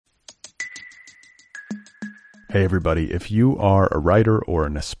Hey everybody, if you are a writer or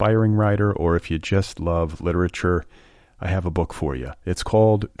an aspiring writer, or if you just love literature, I have a book for you. It's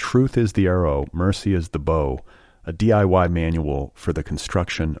called Truth is the Arrow, Mercy is the Bow, a DIY manual for the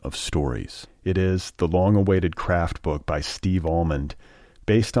construction of stories. It is the long-awaited craft book by Steve Almond,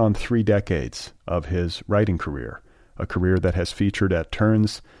 based on 3 decades of his writing career, a career that has featured at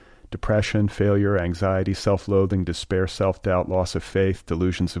turns depression, failure, anxiety, self-loathing, despair, self-doubt, loss of faith,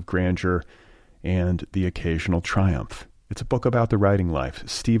 delusions of grandeur, and the occasional triumph. It's a book about the writing life.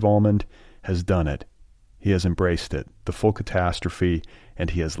 Steve Almond has done it. He has embraced it, the full catastrophe, and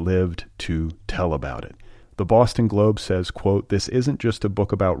he has lived to tell about it. The Boston Globe says, quote, "This isn't just a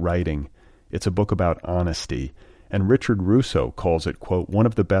book about writing, it's a book about honesty." And Richard Russo calls it, quote, "one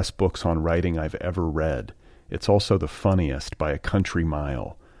of the best books on writing I've ever read. It's also the funniest by a country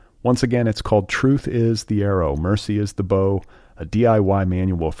mile." Once again, it's called Truth is the Arrow, Mercy is the Bow, a DIY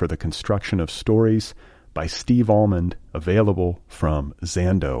manual for the construction of stories by Steve Almond, available from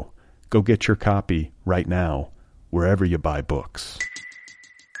Zando. Go get your copy right now, wherever you buy books.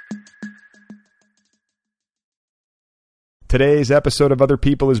 Today's episode of Other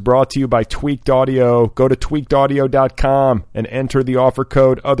People is brought to you by Tweaked Audio. Go to tweakedaudio.com and enter the offer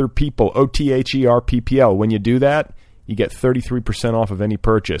code OTHERPEOPLE, OTHERPPL. When you do that, you get 33% off of any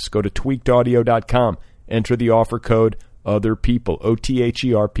purchase. Go to tweakedaudio.com, enter the offer code OTHERPEOPLE,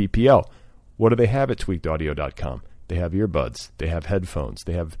 OTHERPPL. What do they have at tweakedaudio.com? They have earbuds, they have headphones,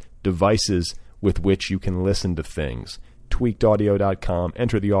 they have devices with which you can listen to things. Tweakedaudio.com,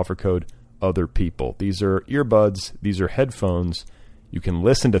 enter the offer code OTHERPEOPLE. These are earbuds, these are headphones. You can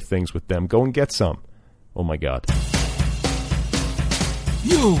listen to things with them. Go and get some. Oh my God.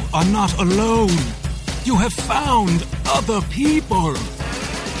 You are not alone. You have found other people.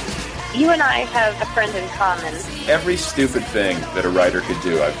 You and I have a friend in common. Every stupid thing that a writer could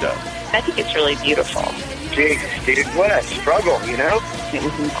do, I've done. I think it's really beautiful. Jesus, dude, what a struggle, you know? It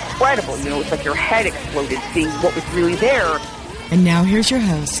was incredible. You know, it's like your head exploded seeing what was really there. And now here's your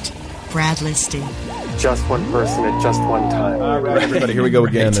host, Brad Listy. Just one person at just one time. All right, everybody, here we go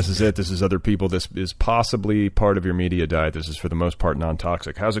again. This is it. This is Other People. This is possibly part of your media diet. This is, for the most part,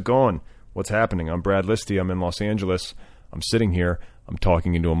 non-toxic. How's it going? What's happening? I'm Brad Listy. I'm in Los Angeles. I'm sitting here. I'm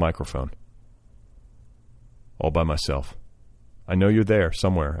talking into a microphone. All by myself. I know you're there,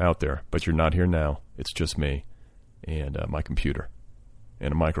 somewhere out there, but you're not here now. It's just me and my computer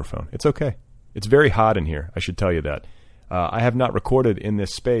and a microphone. It's okay. It's very hot in here. I should tell you that. I have not recorded in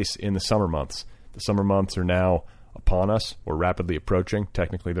this space in the summer months. The summer months are now upon us or rapidly approaching.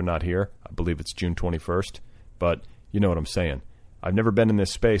 Technically, they're not here. I believe it's June 21st, but you know what I'm saying. I've never been in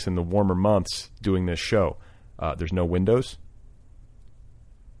this space in the warmer months doing this show. There's no windows.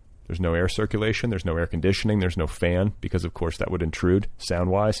 There's no air circulation. There's no air conditioning. There's no fan because, of course, that would intrude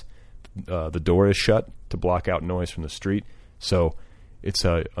sound-wise. The door is shut to block out noise from the street. So it's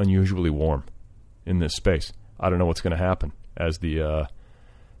unusually warm in this space. I don't know what's going to happen as the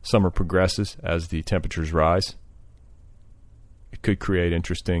summer progresses, as the temperatures rise. It could create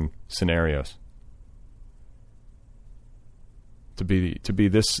interesting scenarios. To be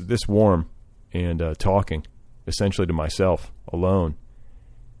this warm and talking essentially to myself alone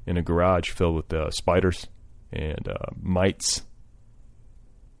in a garage filled with spiders and mites,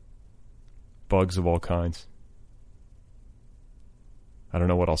 bugs of all kinds. I don't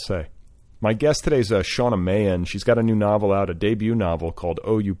know what I'll say. My guest today is Shauna Mahan. She's got a new novel out, a debut novel called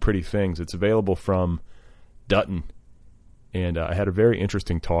Oh, You Pretty Things. It's available from Dutton, and I had a very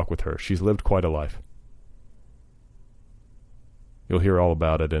interesting talk with her. She's lived quite a life. You'll hear all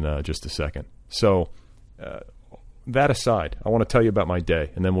about it in just a second. So, that aside, I want to tell you about my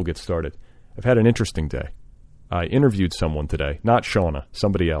day, and then we'll get started. I've had an interesting day. I interviewed someone today, not Shauna,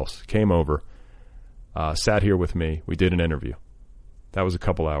 somebody else, came over, sat here with me. We did an interview. That was a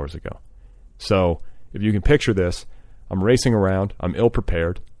couple hours ago. So, if you can picture this, I'm racing around. I'm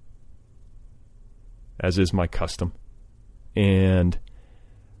ill-prepared, as is my custom. And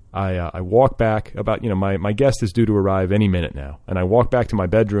I walk back about, my guest is due to arrive any minute now. And I walk back to my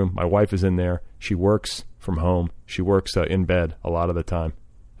bedroom. My wife is in there. She works from home. She works in bed a lot of the time,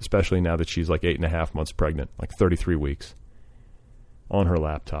 especially now that she's like 8.5 months pregnant, like 33 weeks, on her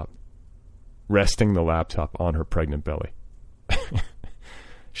laptop, resting the laptop on her pregnant belly.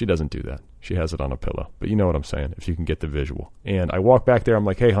 She doesn't do that. She has it on a pillow. But you know what I'm saying, if you can get the visual. And I walk back there. I'm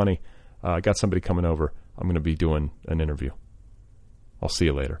like, hey, honey, I got somebody coming over. I'm going to be doing an interview. I'll see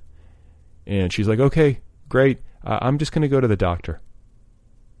you later. And she's like, okay, great. I'm just going to go to the doctor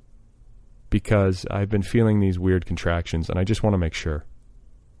because I've been feeling these weird contractions, and I just want to make sure.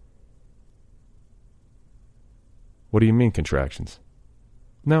 What do you mean contractions?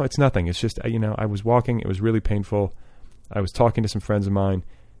 No, it's nothing. It's just, I was walking. It was really painful. I was talking to some friends of mine.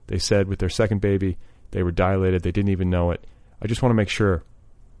 They said with their second baby, they were dilated. They didn't even know it. I just want to make sure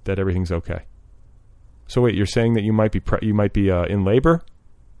that everything's okay. So wait, you're saying that you might be in labor?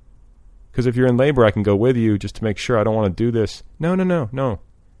 Because if you're in labor, I can go with you just to make sure. I don't want to do this. No.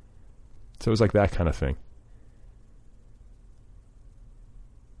 So it was like that kind of thing.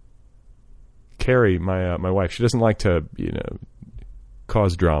 Carrie, my wife, she doesn't like to,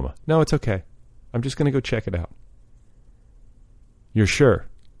 cause drama. No, it's okay. I'm just going to go check it out. You're sure?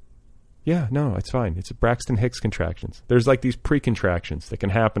 Yeah, no, it's fine. It's Braxton Hicks contractions. There's like these pre-contractions that can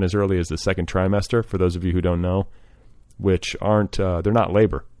happen as early as the second trimester, for those of you who don't know, which aren't, they're not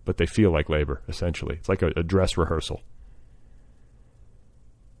labor, but they feel like labor, essentially. It's like a dress rehearsal.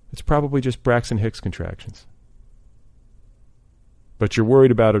 It's probably just Braxton Hicks contractions. But you're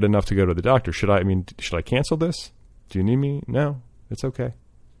worried about it enough to go to the doctor. Should I cancel this? Do you need me? No, it's okay.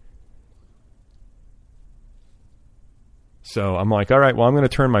 So I'm like, all right, well, I'm going to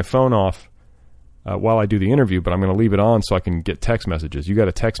turn my phone off while I do the interview, but I'm going to leave it on so I can get text messages. You got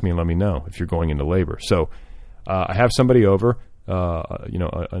to text me and let me know if you're going into labor. So I have somebody over, a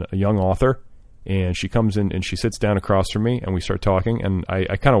young author, and she comes in and she sits down across from me and we start talking. And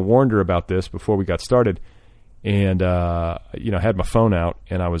I kind of warned her about this before we got started. And, I had my phone out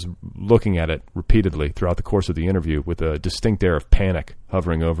and I was looking at it repeatedly throughout the course of the interview with a distinct air of panic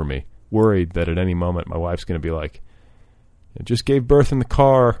hovering over me, worried that at any moment my wife's going to be like, I just gave birth in the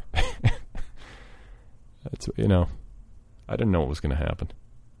car. That's, I didn't know what was going to happen.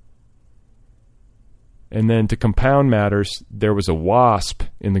 And then to compound matters, there was a wasp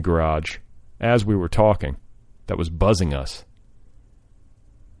in the garage as we were talking that was buzzing us.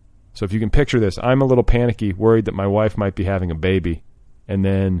 So if you can picture this, I'm a little panicky, worried that my wife might be having a baby. And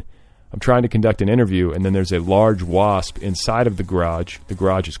then I'm trying to conduct an interview, and then there's a large wasp inside of the garage. The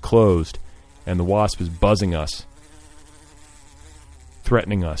garage is closed, and the wasp is buzzing us,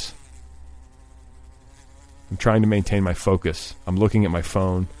 threatening us. I'm trying to maintain my focus. I'm looking at my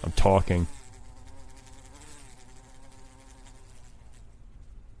phone. I'm talking.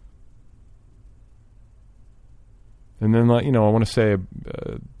 And then, I want to say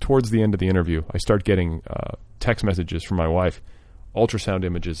towards the end of the interview, I start getting text messages from my wife, ultrasound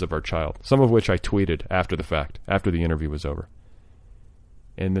images of our child, some of which I tweeted after the fact, after the interview was over.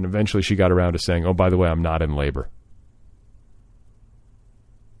 And then eventually she got around to saying, oh, by the way, I'm not in labor.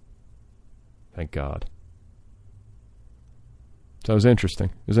 Thank God. So it was interesting.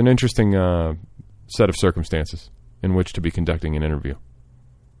 It was an interesting set of circumstances in which to be conducting an interview.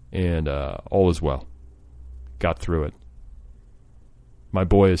 And all is well. Got through it. My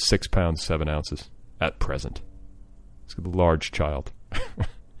boy is 6 pounds, 7 ounces at present. He's a large child.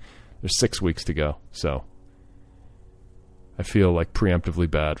 There's 6 weeks to go. So I feel like preemptively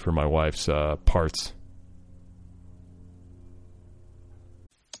bad for my wife's parts.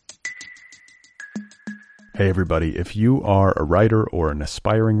 Hey everybody, if you are a writer or an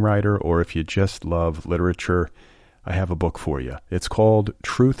aspiring writer, or if you just love literature, I have a book for you. It's called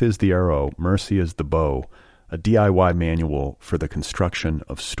Truth is the Arrow, Mercy is the Bow, a DIY manual for the construction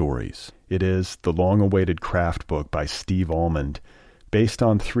of stories. It is the long-awaited craft book by Steve Almond, based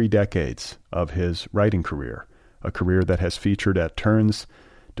on 3 decades of his writing career, a career that has featured at turns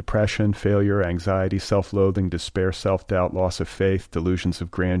depression, failure, anxiety, self-loathing, despair, self-doubt, loss of faith, delusions of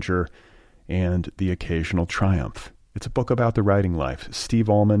grandeur, and the occasional triumph. It's a book about the writing life. Steve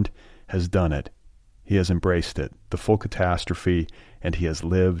Almond has done it. He has embraced it, the full catastrophe, and he has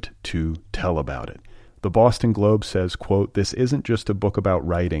lived to tell about it. The Boston Globe says, quote, "This isn't just a book about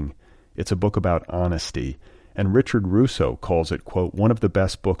writing, it's a book about honesty." And Richard Russo calls it, quote, "one of the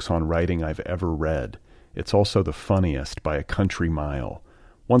best books on writing I've ever read. It's also the funniest by a country mile."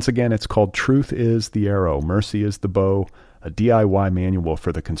 Once again, it's called Truth is the Arrow, Mercy is the Bow, a DIY manual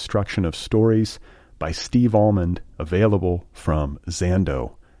for the construction of stories by Steve Almond, available from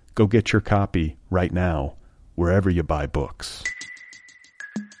Zando. Go get your copy right now, wherever you buy books.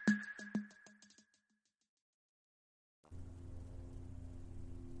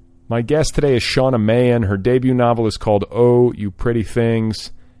 My guest today is Shauna Mahan. Her debut novel is called Oh, You Pretty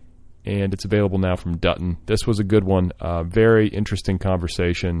Things, and it's available now from Dutton. This was a good one. Very interesting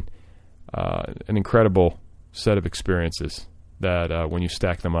conversation. An incredible set of experiences that, when you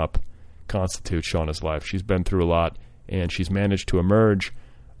stack them up, constitute Shauna's life. She's been through a lot, and she's managed to emerge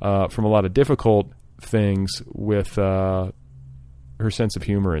from a lot of difficult things with her sense of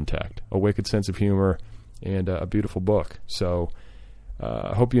humor intact, a wicked sense of humor, and a beautiful book. So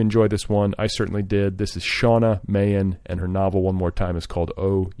I hope you enjoyed this one. I certainly did. This is Shauna Mahan, and her novel, one more time, is called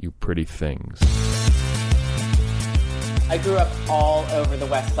Oh, You Pretty Things. I grew up all over the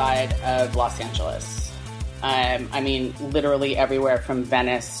west side of Los Angeles. I mean, literally everywhere from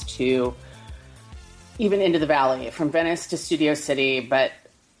Venice to even into the Valley, from Venice to Studio City,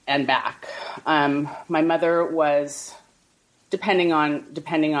 and back. My mother was, depending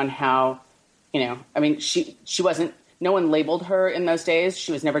on how, I mean, she wasn't, no one labeled her in those days.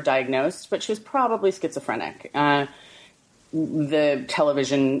 She was never diagnosed, but she was probably schizophrenic. The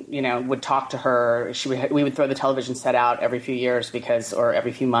television, would talk to her. We would throw the television set out every few years or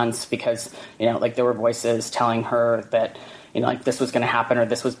every few months because, there were voices telling her that, this was going to happen or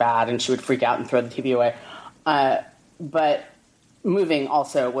this was bad, and she would freak out and throw the TV away. But moving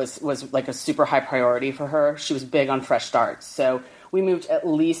also was like a super high priority for her. She was big on fresh starts. So we moved at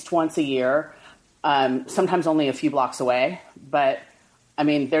least once a year, sometimes only a few blocks away. But I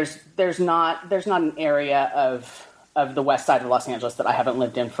mean, there's not an area of the west side of Los Angeles that I haven't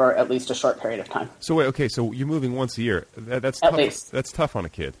lived in for at least a short period of time. So wait, okay, so you're moving once a year. That's at tough. least. That's tough on a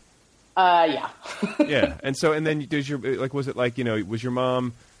kid. Yeah. Yeah, and then was it like, was your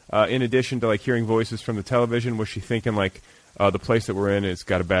mom, in addition to like hearing voices from the television, was she thinking like, the place that we're in, it's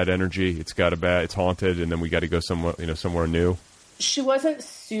got a bad energy, it's haunted, and then we got to go somewhere new? She wasn't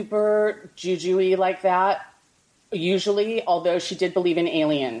super juju-y like that, usually, although she did believe in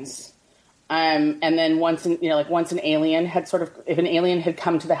aliens. And then once an alien had if an alien had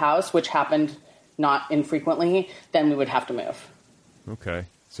come to the house, which happened not infrequently, then we would have to move. Okay.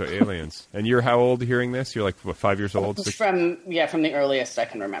 So aliens. And you're how old hearing this? You're like, what, 5 years old? From the earliest I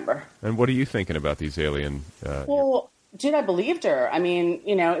can remember. And what are you thinking about these alien? Dude, I believed her. I mean,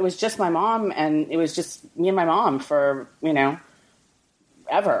 it was just my mom, and it was just me and my mom for,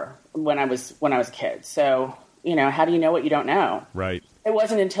 ever when I was a kid. So, how do you know what you don't know? Right. It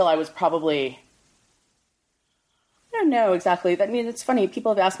wasn't until I was probably, I don't know exactly. I mean, it's funny.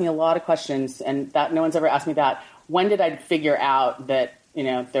 People have asked me a lot of questions, and that no one's ever asked me that. When did I figure out that,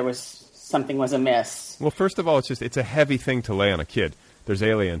 there was something was amiss? Well, first of all, it's a heavy thing to lay on a kid. There's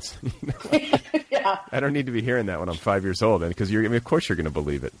aliens. Yeah. I don't need to be hearing that when I'm 5 years old, because of course you're going to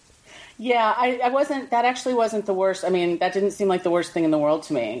believe it. Yeah, I wasn't. That actually wasn't the worst. I mean, that didn't seem like the worst thing in the world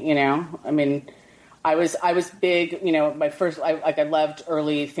to me. I mean, I was big. My first, I loved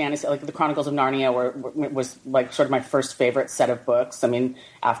early fantasy, like the Chronicles of Narnia, was like sort of my first favorite set of books. I mean,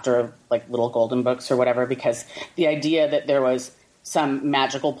 after like Little Golden Books or whatever, because the idea that there was some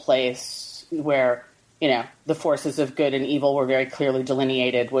magical place where, the forces of good and evil were very clearly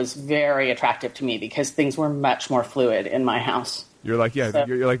delineated was very attractive to me because things were much more fluid in my house. You're like,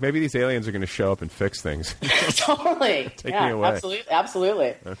 you're like, maybe these aliens are going to show up and fix things. Totally. Take me away.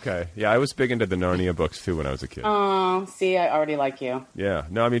 Absolutely. Okay. Yeah, I was big into the Narnia books too when I was a kid. Oh, see, I already like you. Yeah.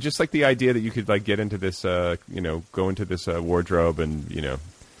 No, I mean, just like the idea that you could like get into this, go into this wardrobe and,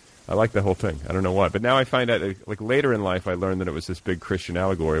 I like the whole thing. I don't know why. But now I find out, like later in life, I learned that it was this big Christian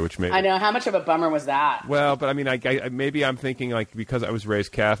allegory, which made... I know. How much of a bummer was that? Well, but I mean, I maybe I'm thinking like because I was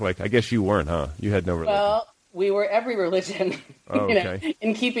raised Catholic, I guess you weren't, huh? You had no religion. Well, we were every religion. Oh, okay.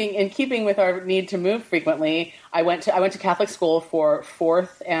 In keeping with our need to move frequently, I went to Catholic school for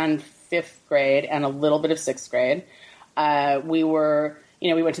 4th and 5th grade and a little bit of 6th grade.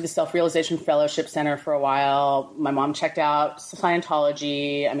 We went to the Self-Realization Fellowship Center for a while. My mom checked out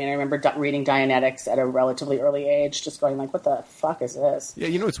Scientology. I mean, I remember reading Dianetics at a relatively early age, just going like, what the fuck is this? Yeah,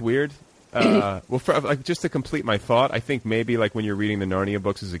 it's weird. Just to complete my thought, I think maybe like when you're reading the Narnia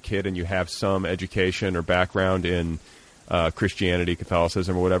books as a kid and you have some education or background in Christianity,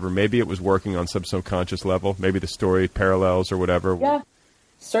 Catholicism, or whatever, maybe it was working on some subconscious level. Maybe the story parallels or whatever. Yeah.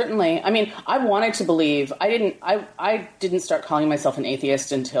 Certainly. I mean, I wanted to believe. I didn't start calling myself an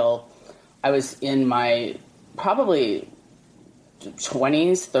atheist until I was in my probably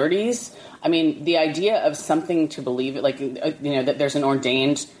 20s, 30s. I mean, the idea of something to believe, like, that there's an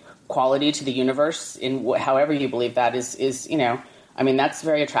ordained quality to the universe in however you believe that is, I mean, that's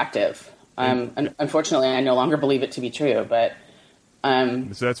very attractive. Unfortunately, I no longer believe it to be true, but...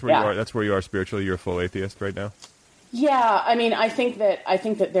 so that's where you are. That's where you are spiritually. You're a full atheist right now? Yeah, I mean, I think that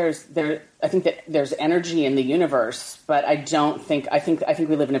there's energy in the universe, but I think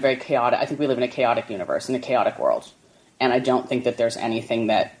we live in a very chaotic. I think we live in a chaotic universe, in a chaotic world, and I don't think that there's anything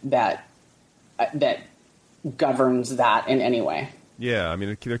that governs that in any way. Yeah, I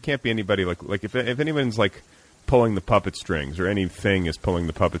mean, there can't be anybody like if anyone's like pulling the puppet strings or anything is pulling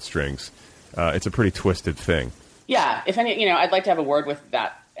the puppet strings, it's a pretty twisted thing. Yeah, if any, I'd like to have a word with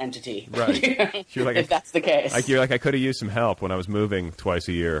that entity, right? You're like, if that's the case, like you're like, I could have used some help when I was moving twice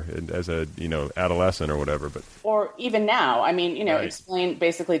a year as a adolescent or whatever, but or even now. I mean, right. Explain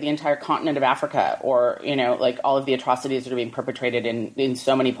basically the entire continent of Africa, or like all of the atrocities that are being perpetrated in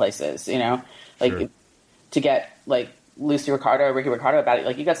so many places. Like sure. To get like Lucy Ricardo, Ricky Ricardo about it.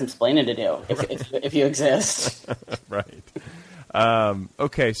 Like, you got some explaining to do if you exist. Right.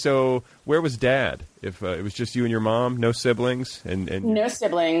 Okay, so where was Dad? If it was just you and your mom, no siblings, and no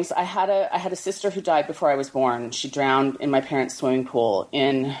siblings. I had a sister who died before I was born. She drowned in my parents' swimming pool.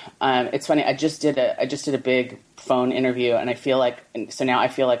 It's funny. I just did a big phone interview, and I feel like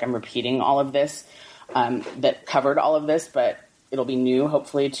I'm repeating all of this that covered all of this, but it'll be new,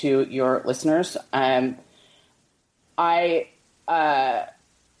 hopefully, to your listeners. My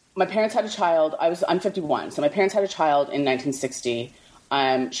parents had a child. I'm 51, so my parents had a child in 1960.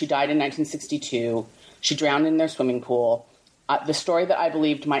 She died in 1962. She drowned in their swimming pool. The story that I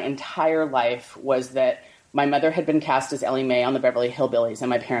believed my entire life was that my mother had been cast as Ellie Mae on the Beverly Hillbillies, and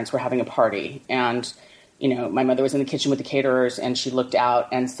my parents were having a party. And, my mother was in the kitchen with the caterers, and she looked out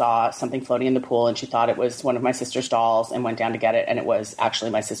and saw something floating in the pool, and she thought it was one of my sister's dolls and went down to get it, and it was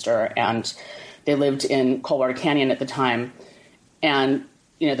actually my sister. And they lived in Coldwater Canyon at the time. And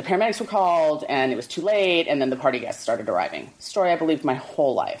the paramedics were called, and it was too late, and then the party guests started arriving. Story I believed my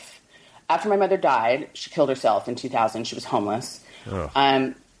whole life. After my mother died, she killed herself in 2000. She was homeless.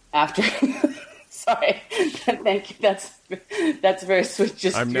 Sorry, thank you. That's very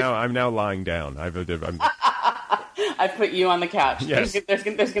sweet. I'm now lying down. I've put you on the couch. Yes. There's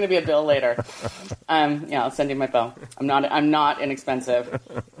going to be a bill later. I'll send you my bill. I'm not inexpensive.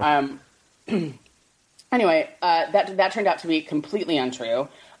 Anyway, that turned out to be completely untrue,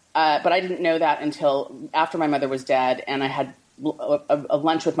 but I didn't know that until after my mother was dead, and I had a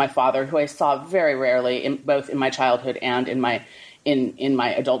lunch with my father, who I saw very rarely, both in my childhood and in my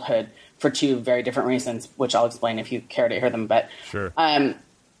adulthood, for two very different reasons, which I'll explain if you care to hear them. But sure. So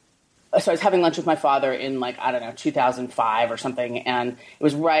I was having lunch with my father in 2005 or something, and it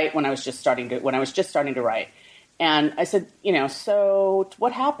was right when I was just starting to write. And I said, so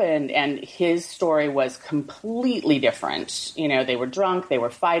what happened? And his story was completely different. They were drunk, they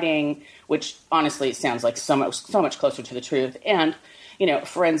were fighting, which honestly sounds like so much closer to the truth. And,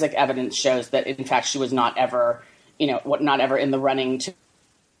 forensic evidence shows that, in fact, she was not ever in the running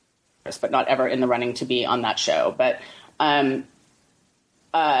to be on that show. But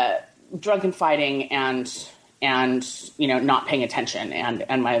drunken fighting and not paying attention,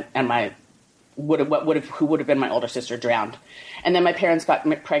 and my who would have been my older sister drowned. And then my parents got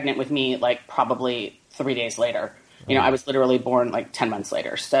pregnant with me probably 3 days later. I was literally born 10 months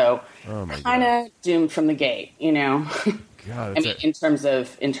later. So kind of doomed from the gate, God, in terms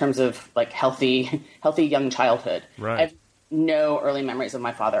of healthy young childhood. Right. I have no early memories of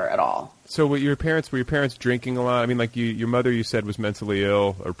my father at all. So were your parents drinking a lot? I mean, your mother, you said, was mentally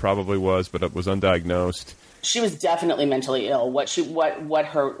ill, or probably was, but it was undiagnosed. She was definitely mentally ill. What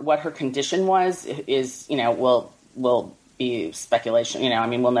her condition was is will be speculation.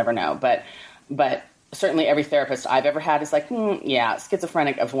 We'll never know. But certainly every therapist I've ever had is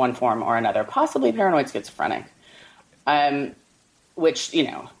schizophrenic of one form or another, possibly paranoid schizophrenic. Which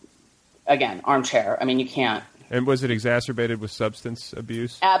again, armchair. You can't. And was it exacerbated with substance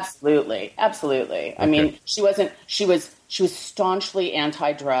abuse? Absolutely. Okay. I mean, she was staunchly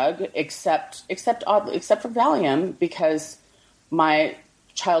anti-drug, except for Valium, because my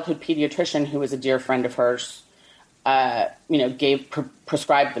childhood pediatrician, who was a dear friend of hers,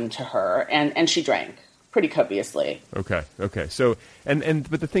 prescribed them to her, and she drank pretty copiously. Okay. So,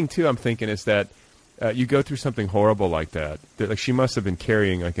 but the thing too, I'm thinking is that you go through something horrible like that she must have been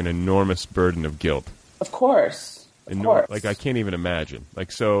carrying an enormous burden of guilt. Of course. I can't even imagine.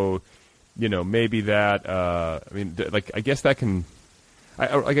 Maybe that. I guess that can.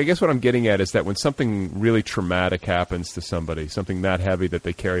 I guess what I'm getting at is that when something really traumatic happens to somebody, something that heavy that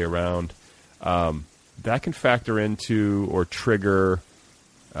they carry around, that can factor into or trigger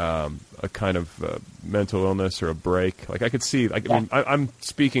a kind of mental illness or a break. I could see. I'm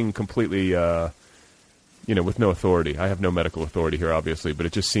speaking completely. With no authority. I have no medical authority here, obviously, but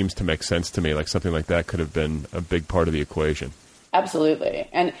it just seems to make sense to me. Something like that could have been a big part of the equation. Absolutely.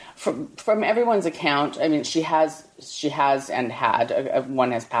 And from everyone's account, she has and had,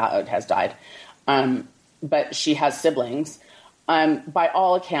 one has died, but she has siblings. By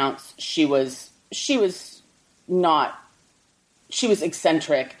all accounts, she was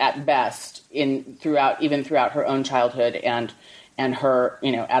eccentric at best throughout her own childhood and her,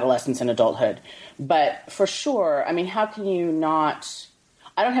 adolescence and adulthood. But for sure, how can you not?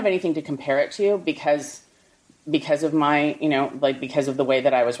 I don't have anything to compare it to because of my, because of the way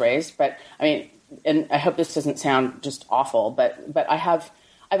that I was raised. But and I hope this doesn't sound just awful, but I have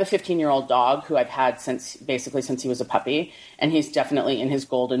I have a 15-year-old dog who I've had since he was a puppy, and he's definitely in his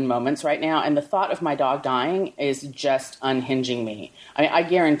golden moments right now. And the thought of my dog dying is just unhinging me. I mean, I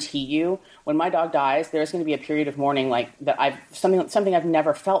guarantee you, when my dog dies, there's going to be a period of mourning like that something I've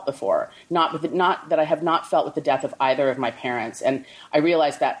never felt before. Not that I have not felt with the death of either of my parents. And I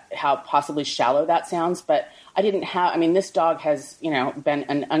realize that how possibly shallow that sounds, but this dog has, been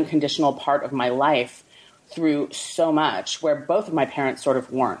an unconditional part of my life through so much, where both of my parents sort of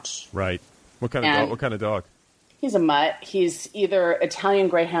weren't. Right. What kind of dog? He's a mutt. He's either Italian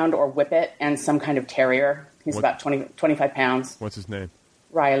Greyhound or Whippet and some kind of terrier. He's about 25 pounds. What's his name?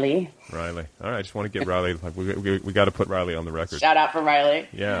 Riley. All right. I just want to get Riley. Like we got to put Riley on the record. Shout out for Riley.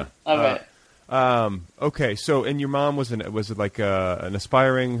 Yeah. Love it. Okay. So, and your mom was an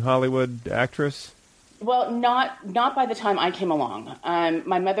aspiring Hollywood actress? Well, not by the time I came along.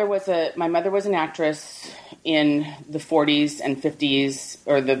 My mother was an actress in the 40s and 50s,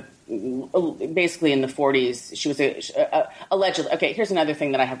 or basically in the 40s. She was allegedly. Okay, here's another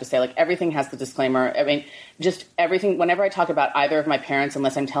thing that I have to say. Like, everything has the disclaimer. I mean, just everything. Whenever I talk about either of my parents,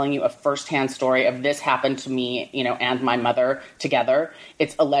 unless I'm telling you a firsthand story of this happened to me, and my mother together,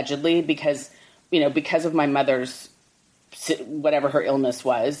 it's allegedly because of my mother's whatever her illness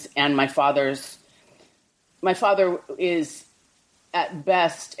was, and my father's. My father is, at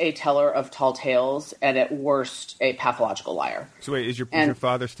best, a teller of tall tales, and at worst, a pathological liar. So wait, is your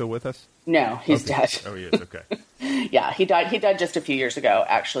father still with us? No, he's dead. Oh, he is. Okay. Yeah, he died. He died just a few years ago.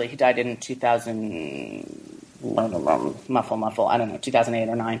 Actually, he died in 2000. I don't know, 2008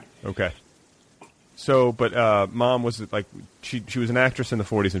 or 9. Okay. So, but Mom was she was an actress in the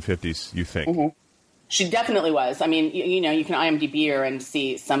 40s and 50s. You think? Mm-hmm. She definitely was. I mean, you can IMDb her and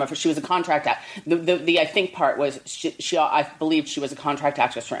see some of her. She was a contract the I think part was she I believe she was a contract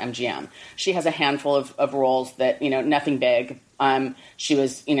actress for MGM. She has a handful of roles that, nothing big. She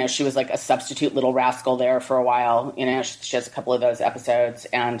was like a substitute little rascal there for a while. She has a couple of those episodes,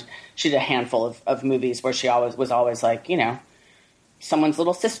 and she did a handful of movies where she was always like, someone's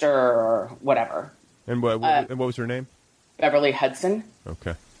little sister or whatever. And what was her name? Beverly Hudson.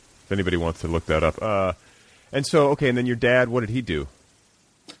 Okay. If anybody wants to look that up. And then your dad, what did he do?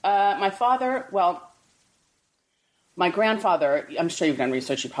 My father, my grandfather, I'm sure you've done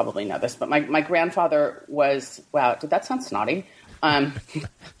research, you probably know this, but my grandfather was, wow, did that sound snotty?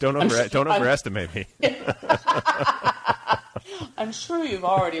 Don't overestimate me. I'm sure you've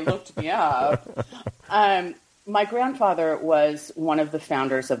already looked me up. My grandfather was one of the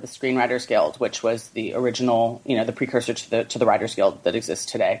founders of the Screenwriters Guild, which was the original, the precursor to the Writers Guild that exists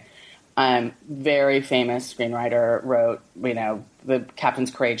today. Very famous screenwriter, wrote, The Captain's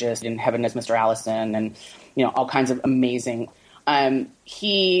Courageous and Heaven is Mr. Allison, and, all kinds of amazing.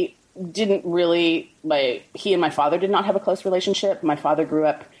 He didn't really, he and my father did not have a close relationship. My father grew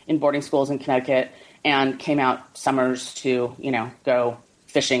up in boarding schools in Connecticut and came out summers to, go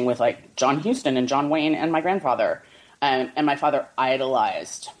fishing with John Huston and John Wayne and my grandfather. And my father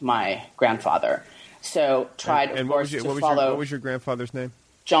idolized my grandfather. So tried, of course, to follow. What was your grandfather's name?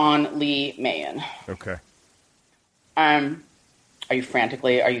 John Lee Mahan. Okay. Are you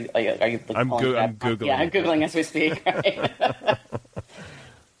frantically? Are you? I'm Googling. Yeah, I'm Googling as we speak. Right?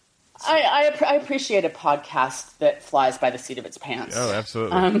 I appreciate a podcast that flies by the seat of its pants. Oh,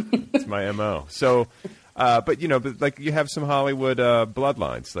 absolutely. It's my MO. So, but you have some Hollywood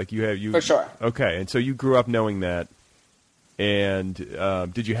bloodlines. For sure. Okay, and so you grew up knowing that. And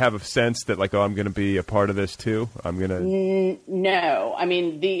did you have a sense that, I'm going to be a part of this too? No. I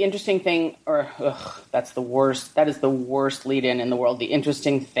mean, the interesting thing, that's the worst. That is the worst lead-in in the world. The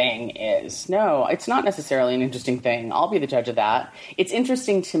interesting thing is, no, it's not necessarily an interesting thing. I'll be the judge of that. It's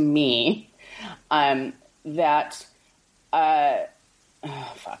interesting to me that, now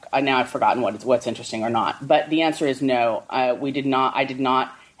I've forgotten what's interesting or not. But the answer is no. I did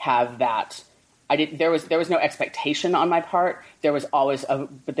not have that. There was no expectation on my part. There was always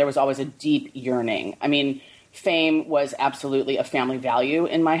a deep yearning. I mean, fame was absolutely a family value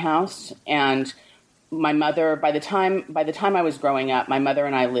in my house, and my mother. By the time I was growing up, my mother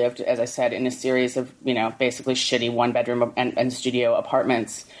and I lived, as I said, in a series of basically shitty 1-bedroom and studio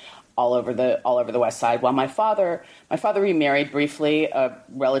apartments all over the West Side. While my father remarried briefly, a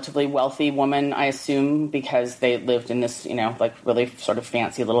relatively wealthy woman, I assume, because they lived in this, really sort of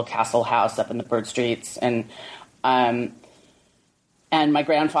fancy little castle house up in the Bird Streets. And my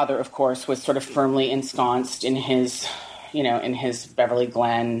grandfather, of course, was sort of firmly ensconced in his Beverly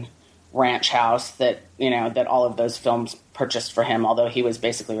Glen ranch house that all of those films purchased for him, although he was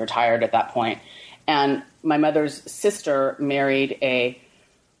basically retired at that point. And my mother's sister married a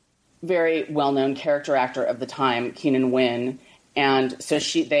very well-known character actor of the time, Keenan Wynn, And so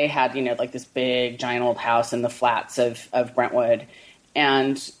they had, like this big, giant old house in the flats of Brentwood.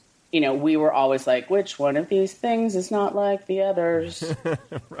 And, we were always like, which one of these things is not like the others?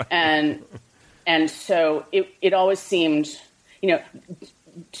 Right. And so it always seemed,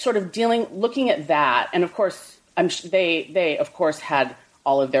 sort of looking at that. And of course, they of course had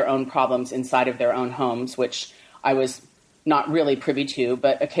all of their own problems inside of their own homes, which I was not really privy to,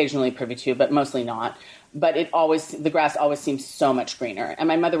 but occasionally privy to, but mostly not. But the grass always seemed so much greener. And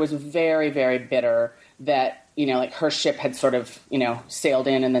my mother was very, very bitter that, like her ship had sort of, sailed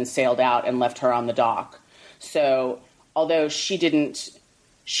in and then sailed out and left her on the dock. So although she didn't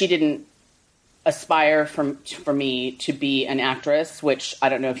aspire for me to be an actress, which I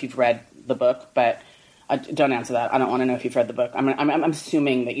don't know if you've read the book, but don't answer that. I don't want to know if you've read the book. I'm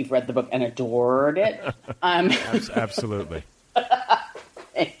assuming that you've read the book and adored it. Absolutely.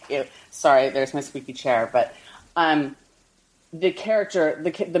 Thank you. Sorry, there's my squeaky chair. But the character of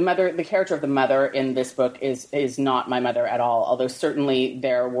the mother in this book is not my mother at all. Although certainly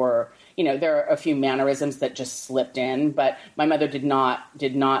there are a few mannerisms that just slipped in. But my mother did not.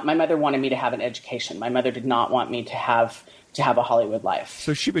 My mother wanted me to have an education. My mother did not want me to have a Hollywood life.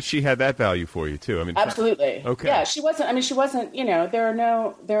 So she had that value for you too. I mean, absolutely. Okay. Yeah, she wasn't. There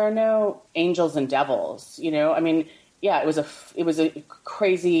are no angels and devils. I mean, yeah, it was a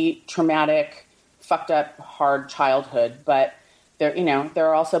crazy, traumatic, fucked up, hard childhood. But there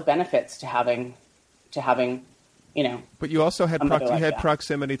are also benefits to having. But you also had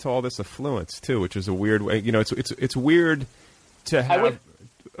proximity to all this affluence too, which is a weird way. It's weird to have.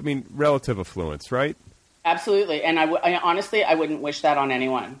 I mean, relative affluence, right? Absolutely, and I honestly wouldn't wish that on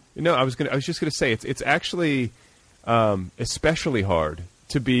anyone. No, I was just gonna say it's actually especially hard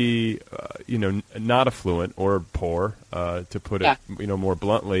to be not affluent or poor, to put it more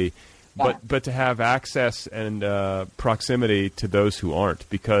bluntly, but to have access and proximity to those who aren't,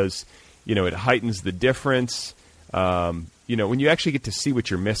 because it heightens the difference. When you actually get to see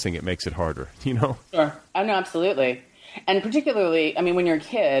what you're missing, it makes it harder. Sure, I know, absolutely. And particularly, I mean, when you're a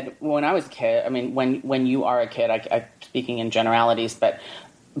kid, when I was a kid, I mean, when you are a kid, I'm speaking in generalities, but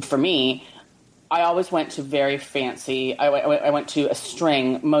for me, I always went to very fancy, I went to a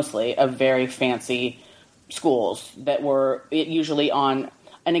string, mostly, of very fancy schools that were usually on,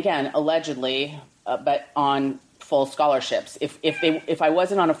 and again, allegedly, but on full scholarships. If I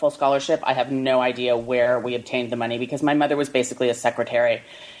wasn't on a full scholarship, I have no idea where we obtained the money, because my mother was basically a secretary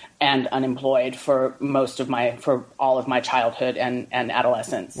and unemployed for all of my childhood and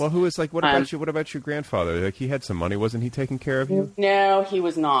adolescence. Well, who was like, what about your grandfather? Like, he had some money. Wasn't he taking care of you? No, he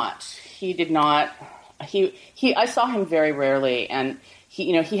was not. He did not. I saw him very rarely, and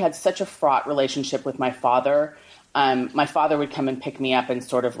he had such a fraught relationship with my father. My father would come and pick me up and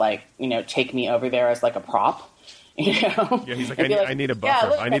sort of like, take me over there as like a prop, Yeah, he's like, I need a buffer. Yeah,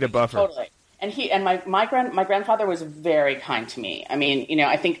 look, I need a buffer. Totally. And my grandfather was very kind to me. I mean,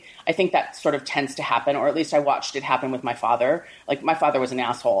 I think that sort of tends to happen, or at least I watched it happen with my father. Like, my father was an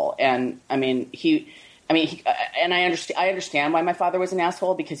asshole, and and I understand why my father was an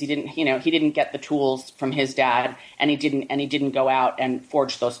asshole, because he didn't get the tools from his dad, and he didn't go out and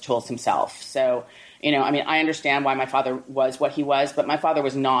forge those tools himself. So, I understand why my father was what he was, but my father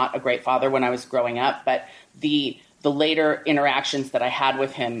was not a great father when I was growing up. But the later interactions that I had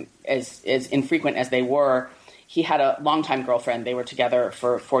with him, as infrequent as they were, he had a longtime girlfriend. They were together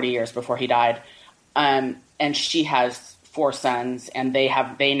for 40 years before he died. And she has 4 sons, and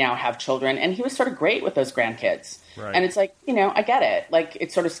they now have children. And he was sort of great with those grandkids. Right. And it's like, I get it. Like,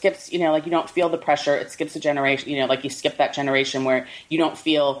 it sort of skips, like, you don't feel the pressure. It skips a generation, like you skip that generation where you don't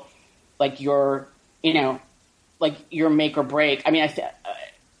feel like you're, like you're make or break. I mean,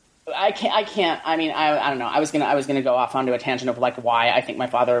 I can't. I mean, I don't know. I was gonna go off onto a tangent of like why I think my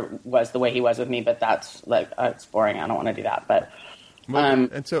father was the way he was with me, but that's like it's boring. I don't want to do that. But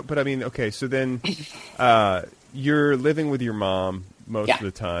so then you're living with your mom most of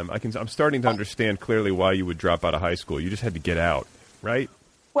the time. I'm starting to understand clearly why you would drop out of high school. You just had to get out, right?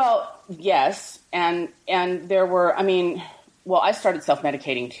 Well, yes, and there were. I mean, well, I started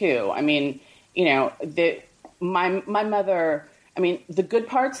self-medicating too. I mean, my mother. I mean, the good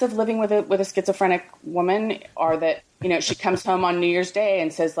parts of living with a schizophrenic woman are that, she comes home on New Year's Day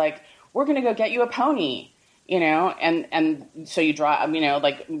and says, like, we're going to go get you a pony, and so you drive,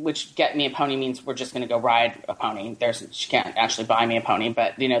 which get me a pony means we're just going to go ride a pony. She can't actually buy me a pony,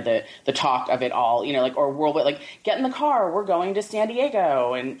 but, the talk of it all, or whirlwind, like, get in the car, we're going to San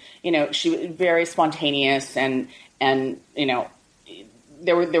Diego. And, she was very spontaneous and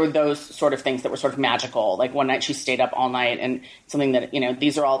there were those sort of things that were sort of magical. Like, one night she stayed up all night, and something that,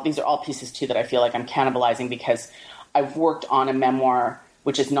 these are all pieces too that I feel like I'm cannibalizing, because I've worked on a memoir,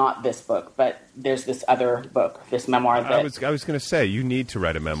 which is not this book, but there's this other book, this memoir. That, I was going to say, you need to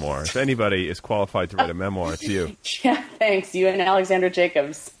write a memoir. If anybody is qualified to write a memoir, it's you. Yeah, thanks. You and Alexandra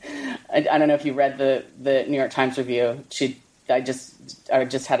Jacobs. I don't know if you read the New York Times review. I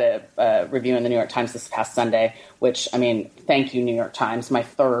just had a review in the New York Times this past Sunday, which, I mean, thank you, New York Times. My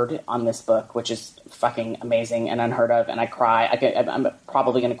third on this book, which is fucking amazing and unheard of. And I cry. I'm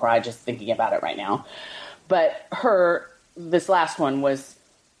probably going to cry just thinking about it right now. But this last one was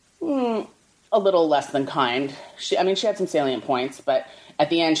a little less than kind. She had some salient points, but at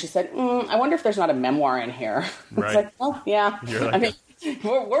the end she said, I wonder if there's not a memoir in here. Right. It's like, well, yeah. Like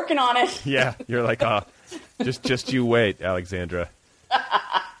we're working on it. Yeah. You're like, just you wait, Alexandra.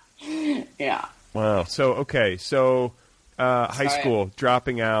 Yeah. Wow. So, okay. So, high school,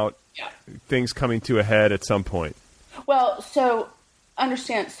 dropping out, things coming to a head at some point. Well, so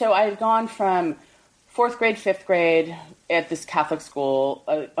understand. So I had gone from 4th grade, 5th grade at this Catholic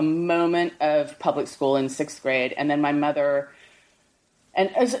school, a moment of public school in 6th grade, and then my mother. And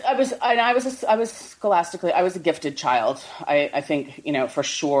I was scholastically, I was a gifted child. I think, for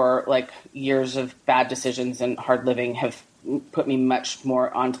sure, like years of bad decisions and hard living have put me much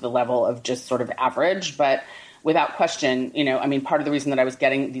more onto the level of just sort of average. But without question, part of the reason that I was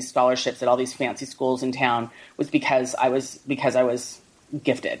getting these scholarships at all these fancy schools in town was because I was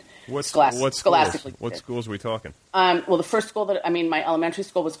gifted. What scholastically. What schools are we talking? Well, the first school my elementary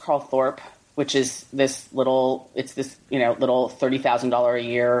school was Carl Thorpe, which is this little $30,000 a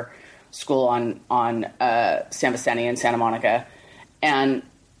year school on San Vicente in Santa Monica. And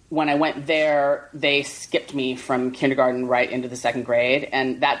when I went there, they skipped me from kindergarten right into the 2nd grade,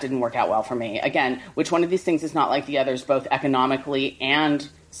 and that didn't work out well for me. Again, which one of these things is not like the others, both economically and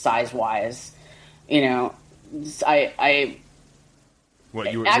size-wise?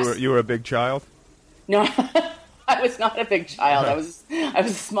 What, you were a big child? No, I was not a big child. I was a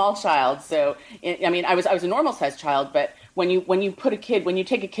small child. So, I was a normal sized child, but when you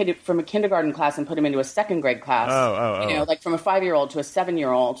take a kid from a kindergarten class and put him into a 2nd grade class, like from a 5-year-old to a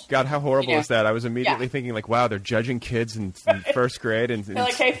 7-year-old. God, how horrible is that? I was immediately thinking like, wow, they're judging kids in 1st grade. And they're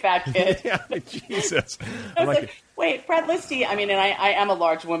like, hey, fat kid. Yeah, Jesus. I was like, wait, Brad Listy. I am a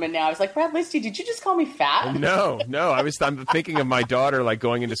large woman now. I was like, Brad Listy, did you just call me fat? No. I'm thinking of my daughter, like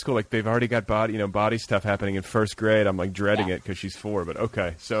going into school, like they've already got body stuff happening in 1st grade. I'm like dreading it because she's 4, but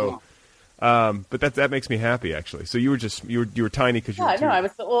okay. So, but that makes me happy actually. So you were tiny because you were two. No, I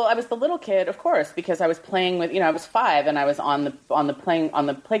was the little kid, of course, because I was playing with, I was 5 and I was on the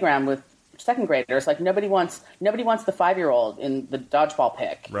playground with 2nd graders. Like nobody wants the 5-year-old in the dodgeball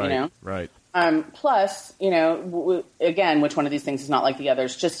pick, right, Right. Plus, again, which one of these things is not like the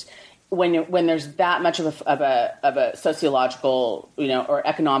others? Just when there's that much of a sociological, or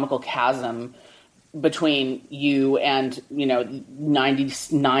economical chasm between you and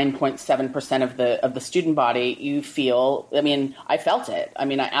 99.7% of the student body, you feel. I felt it.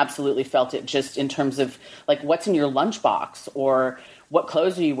 I absolutely felt it. Just in terms of like what's in your lunchbox, or what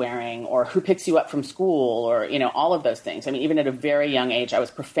clothes are you wearing, or who picks you up from school, or all of those things. Even at a very young age, I was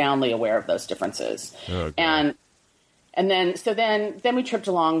profoundly aware of those differences. Okay. And then we tripped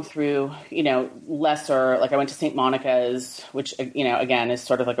along through, lesser, like I went to St. Monica's, which, again, is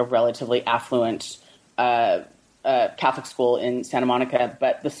sort of like a relatively affluent Catholic school in Santa Monica.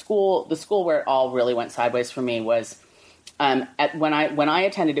 But the school where it all really went sideways for me was when I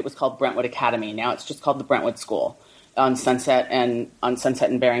attended, it was called Brentwood Academy. Now it's just called the Brentwood School on Sunset and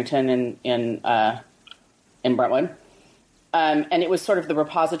Barrington in Brentwood. And it was sort of the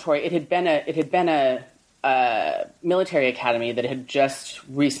repository. It had been a military academy that had just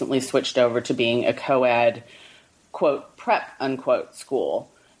recently switched over to being a co-ed, quote, prep, unquote, school.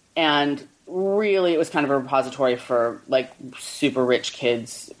 And really it was kind of a repository for like super rich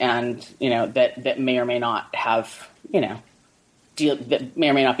kids and, that may or may not have, that may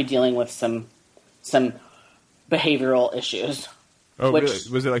or may not be dealing with some behavioral issues. Oh, really?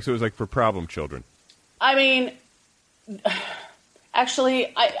 Was it so it was like for problem children?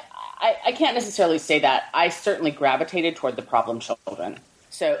 Actually, I can't necessarily say that. I certainly gravitated toward the problem children.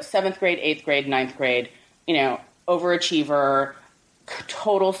 So 7th grade, 8th grade, 9th grade, overachiever,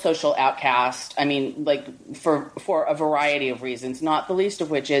 total social outcast. For a variety of reasons, not the least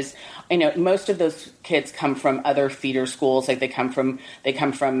of which is, most of those kids come from other feeder schools. Like they come from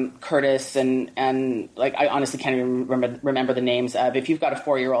Curtis and like, I honestly can't even remember the names of. If you've got a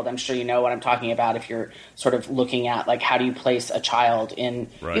 4-year-old, I'm sure you know what I'm talking about. If you're sort of looking at like, how do you place a child in,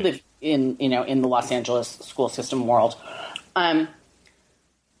 right. You live in the Los Angeles school system world. And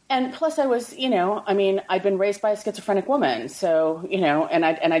And plus I was, I'd been raised by a schizophrenic woman. So, and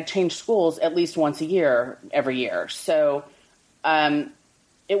I'd changed schools at least once a year, every year. So, it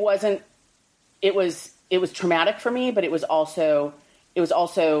was traumatic for me, but it was also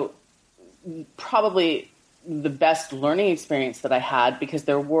probably the best learning experience that I had, because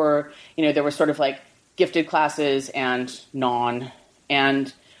there were sort of like gifted classes and non,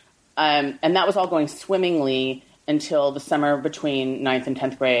 and that was all going swimmingly until the summer between 9th and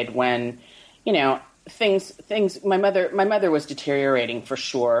 10th grade, when, my mother was deteriorating for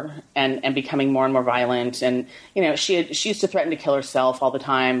sure, and becoming more and more violent. And, she used to threaten to kill herself all the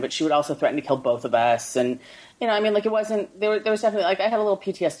time, but she would also threaten to kill both of us. And, it wasn't, there was definitely, like, I had a little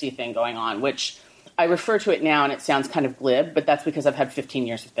PTSD thing going on, which I refer to it now and it sounds kind of glib, but that's because I've had 15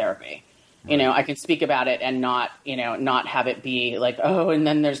 years of therapy. Right. I can speak about it and not have it be like, oh, and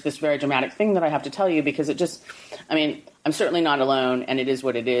then there's this very dramatic thing that I have to tell you, because it just, I'm certainly not alone, and it is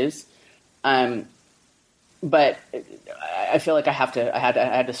what it is. But I feel like I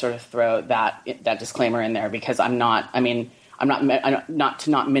had to sort of throw that disclaimer in there, because I'm not to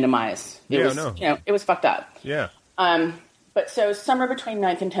minimize. It was fucked up. Yeah. But so summer between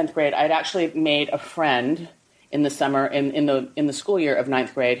 9th and 10th grade, I'd actually made a friend in the summer in the school year of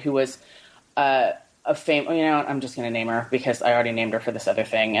 9th grade who was I'm just going to name her because I already named her for this other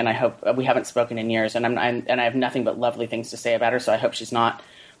thing, and I hope we haven't spoken in years, and I have nothing but lovely things to say about her, so I hope she's not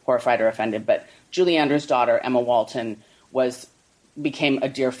horrified or offended. But Julie Andrews' daughter, Emma Walton, became a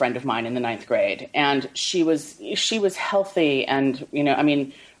dear friend of mine in the 9th grade, and she was healthy, and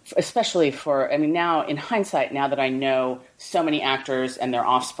especially now in hindsight, now that I know so many actors and their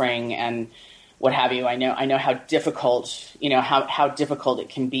offspring and what have you, I know how difficult, how difficult it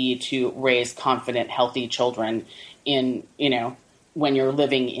can be to raise confident, healthy children in, when you're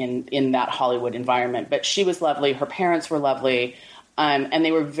living in that Hollywood environment. But she was lovely. Her parents were lovely. And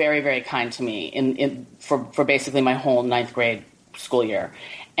they were very, very kind to me for basically my whole 9th grade school year.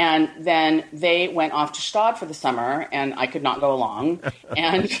 And then they went off to Gstaad for the summer, and I could not go along.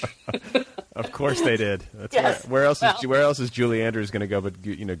 And of course they did. That's yes. Where else is Julie Andrews going to go but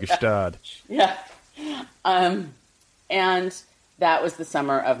Gstaad? Yeah. And that was the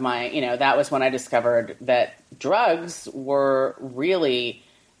summer of my, that was when I discovered that drugs were really,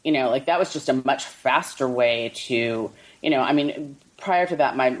 that was just a much faster way to, prior to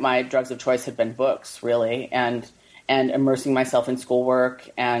that, my drugs of choice had been books, really, and immersing myself in schoolwork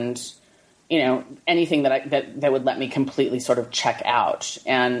and, anything that would let me completely sort of check out.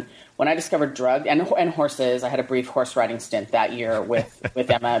 And when I discovered drugs and horses, I had a brief horse riding stint that year with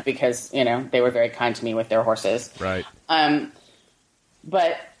Emma, because, they were very kind to me with their horses. Right.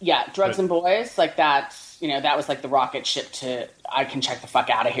 But yeah, drugs and boys, like that, that was like the rocket ship to, I can check the fuck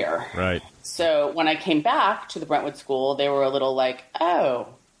out of here. Right. So when I came back to the Brentwood School, they were a little like, oh,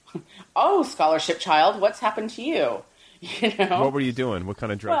 scholarship child, what's happened to you? What were you doing? What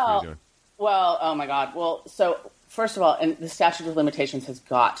kind of drugs were you doing? Well, oh my God. Well, so first of all, and the statute of limitations has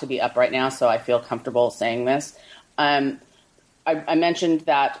got to be up right now, so I feel comfortable saying this. I mentioned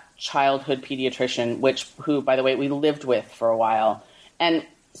that childhood pediatrician, who, by the way, we lived with for a while. And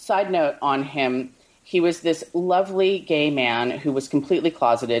side note on him, he was this lovely gay man who was completely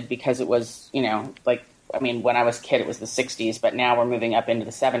closeted, because it was, when I was a kid, it was the 60s, but now we're moving up into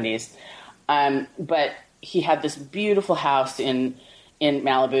the 70s. But he had this beautiful house in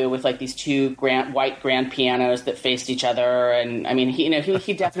Malibu with like these two white grand pianos that faced each other. And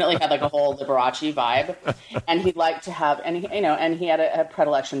he definitely had like a whole Liberace vibe, and he'd like to have, and he had a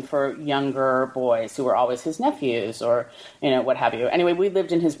predilection for younger boys who were always his nephews or, what have you. Anyway, we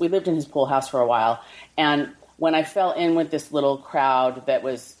lived in his pool house for a while. And when I fell in with this little crowd that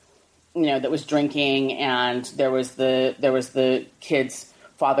was drinking, and there was the kid's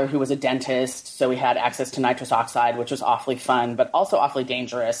father who was a dentist, so we had access to nitrous oxide, which was awfully fun, but also awfully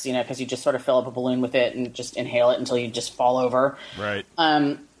dangerous, because you just sort of fill up a balloon with it and just inhale it until you just fall over. Right.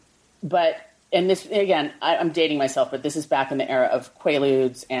 But, and this, again, I'm dating myself, but this is back in the era of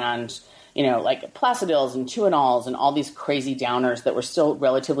Quaaludes and, like Placidils and Tuinals and all these crazy downers that were still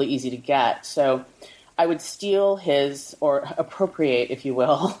relatively easy to get. So I would steal his, or appropriate, if you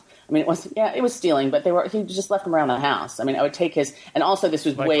will. It was stealing, but he just left them around the house. I would take his, and also this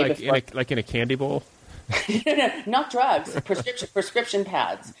was way before. Like in a candy bowl? Not drugs, prescription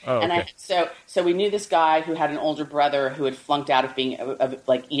pads. Oh, okay. And so we knew this guy who had an older brother who had flunked out of being of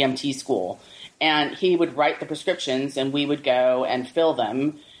like EMT school, and he would write the prescriptions, and we would go and fill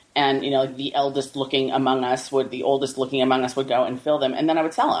them. And the oldest looking among us would go and fill them, and then I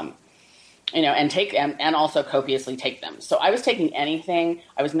would sell them. and also copiously take them. So I was taking anything.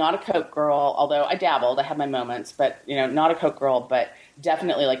 I was not a Coke girl, although I dabbled. I had my moments, but not a Coke girl, but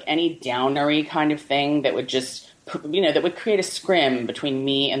definitely like any downery kind of thing that would just, that would create a scrim between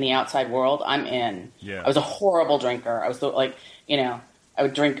me and the outside world. I'm in. Yeah. I was a horrible drinker. I was I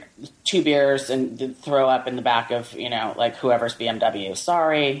would drink 2 beers and throw up in the back of, like whoever's BMW.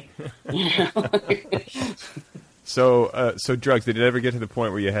 Sorry. So drugs, did it ever get to the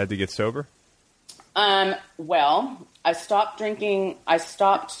point where you had to get sober? Well, I stopped drinking. I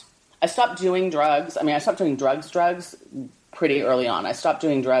stopped doing drugs. I mean, I stopped doing drugs pretty early on. I stopped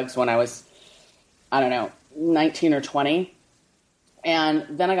doing drugs when I was, 19 or 20. And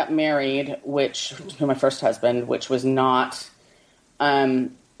then I got married, to my first husband, which was not,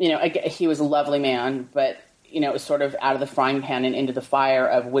 he was a lovely man, but, it was sort of out of the frying pan and into the fire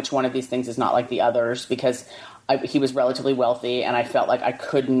of which one of these things is not like the others, because he was relatively wealthy, and I felt like I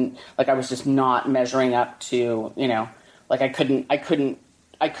couldn't, like I was just not measuring up to, like I couldn't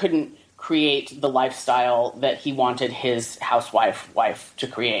create the lifestyle that he wanted his wife to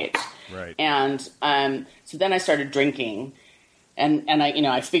create. Right. And so then I started drinking, and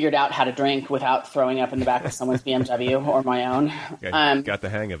I figured out how to drink without throwing up in the back of someone's BMW or my own. Got the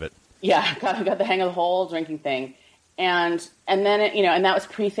hang of it. Yeah, got the hang of the whole drinking thing. And then and that was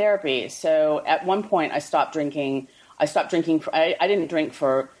pre-therapy. So at one point I stopped drinking. I didn't drink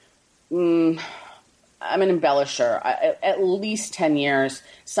for, I'm an embellisher, at least 10 years.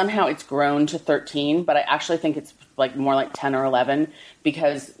 Somehow it's grown to 13, but I actually think it's like more like 10 or 11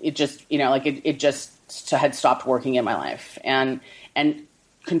 because it just, it just had stopped working in my life. And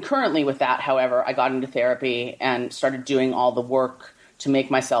concurrently with that, however, I got into therapy and started doing all the work to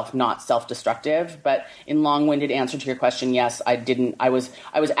make myself not self-destructive. But in long-winded answer to your question, yes, I didn't. I was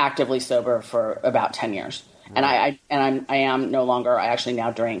actively sober for about 10 years, right. And I am no longer. I actually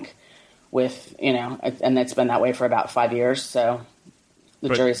now drink with and it's been that way for about 5 years. So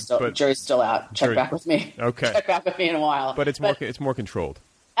the jury's still out. Check back with me. Okay. Check back with me in a while. But it's more controlled.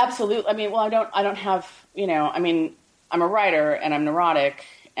 Absolutely. I mean, well, I don't have I'm a writer and I'm neurotic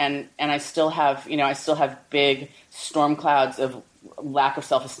and I still have big storm clouds of lack of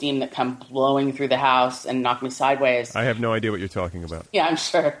self-esteem that come blowing through the house and knock me sideways. I have no idea what you're talking about. Yeah, I'm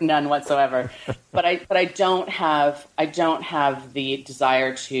sure none whatsoever. but I don't have the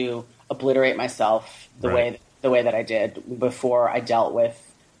desire to obliterate myself the way that I did before I dealt with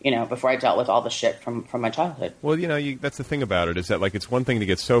all the shit from my childhood. Well, that's the thing about it is that like it's one thing to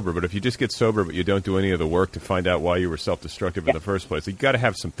get sober, but if you just get sober but you don't do any of the work to find out why you were self-destructive in the first place, you got to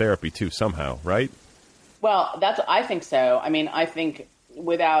have some therapy too somehow, right? Well, I think so. I mean, I think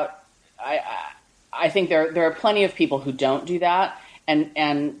I think there are plenty of people who don't do that,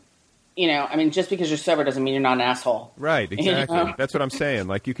 and just because you're sober doesn't mean you're not an asshole. Right, exactly. That's what I'm saying.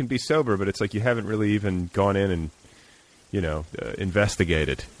 Like you can be sober, but it's like you haven't really even gone in and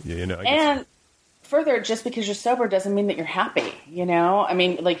investigated. And further, just because you're sober doesn't mean that you're happy. I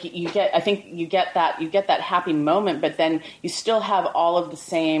mean, like you get that happy moment, but then you still have all of the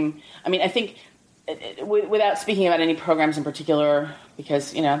same. I mean, I think. Without speaking about any programs in particular,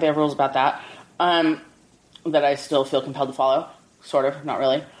 because, they have rules about that, that I still feel compelled to follow, sort of, not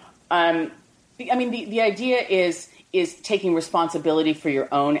really. The idea is taking responsibility for your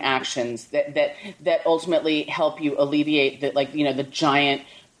own actions that ultimately help you alleviate the giant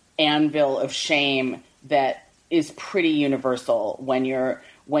anvil of shame that is pretty universal when you're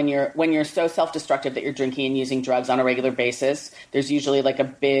so self-destructive that you're drinking and using drugs on a regular basis. There's usually like a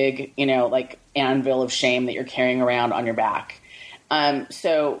big, anvil of shame that you're carrying around on your back.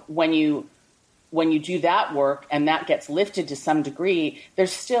 So when you do that work and that gets lifted to some degree,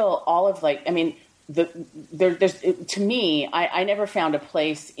 there's still all of to me, I never found a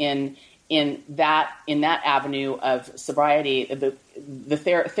place in that avenue of sobriety, the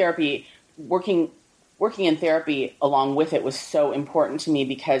therapy, working in therapy along with it was so important to me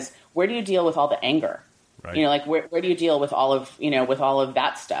because where do you deal with all the anger? Right. Where do you deal with all of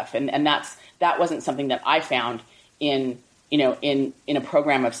that stuff? And that wasn't something that I found in a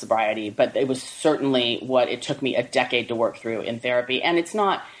program of sobriety, but it was certainly what it took me a decade to work through in therapy. And it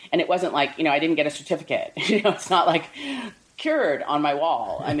wasn't like, I didn't get a certificate, it's not like cured on my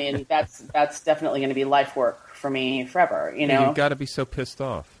wall. I mean, that's definitely going to be life work for me forever, You've got to be so pissed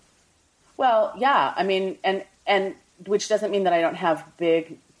off. Well, yeah, I mean, and which doesn't mean that I don't have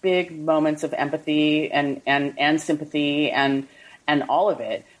big moments of empathy and sympathy and all of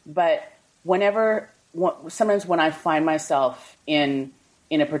it. But sometimes when I find myself in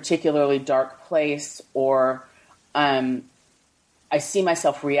a particularly dark place or I see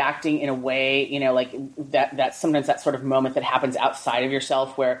myself reacting in a way, you know, like that sometimes that sort of moment that happens outside of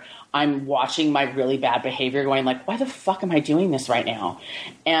yourself where I'm watching my really bad behavior going like, why the fuck am I doing this right now?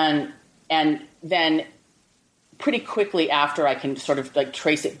 And then pretty quickly after I can sort of like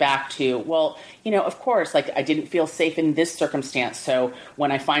trace it back to, well, you know, of course, like I didn't feel safe in this circumstance. So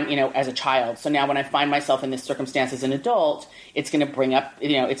when I find, you know, as a child, so now when I find myself in this circumstance as an adult, it's going to bring up,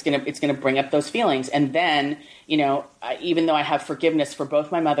 you know, it's going to bring up those feelings. And then, you know, even though I have forgiveness for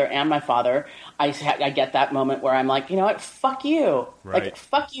both my mother and my father, I get that moment where I'm like, you know what, fuck you. Right. Like,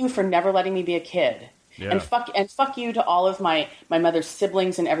 fuck you for never letting me be a kid. Yeah. And fuck you to all of my mother's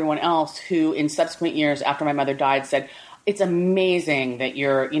siblings and everyone else who in subsequent years after my mother died said, it's amazing that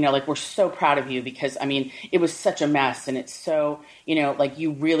you're, you know, like, we're so proud of you because, I mean, it was such a mess and it's so, you know, like,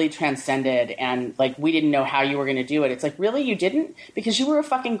 you really transcended and, like, we didn't know how you were going to do it. It's like, really? You didn't? Because you were a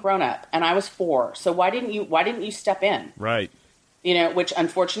fucking grown up and I was 4. So why didn't you step in? Right. You know, which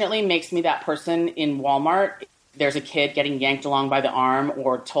unfortunately makes me that person in Walmart. There's a kid getting yanked along by the arm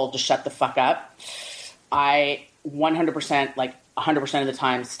or told to shut the fuck up. I 100%, like 100% of the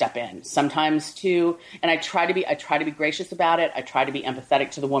time, step in. Sometimes too, and I try to be gracious about it. I try to be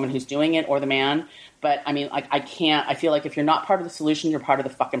empathetic to the woman who's doing it or the man. But I mean, like, I can't. I feel like if you're not part of the solution, you're part of the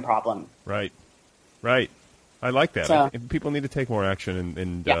fucking problem. Right. Right. I like that. So, People need to take more action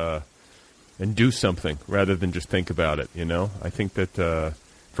and do something rather than just think about it. You know, I think that.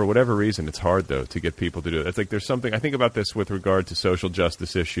 For whatever reason, it's hard, though, to get people to do it. It's like there's something – I think about this with regard to social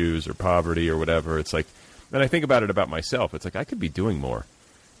justice issues or poverty or whatever. It's like – and I think about it about myself. It's like I could be doing more.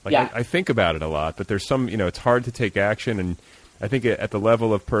 Like I think about it a lot, but there's some – you know, it's hard to take action. And I think at the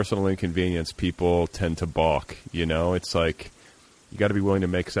level of personal inconvenience, people tend to balk, you know. It's like you got to be willing to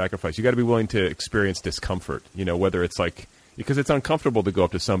make sacrifice. You got to be willing to experience discomfort, you know, whether it's like – because it's uncomfortable to go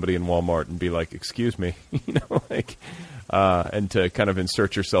up to somebody in Walmart and be like, excuse me, you know, like – and to kind of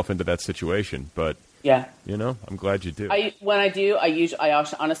insert yourself into that situation. But, yeah, you know, I'm glad you do. When I do, I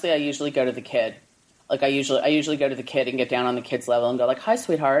usually go to the kid. Like I usually go to the kid and get down on the kid's level and go like, hi,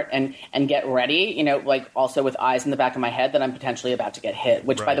 sweetheart, and get ready, you know, like also with eyes in the back of my head that I'm potentially about to get hit,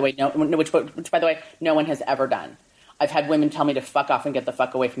 which, by the way, no one has ever done. I've had women tell me to fuck off and get the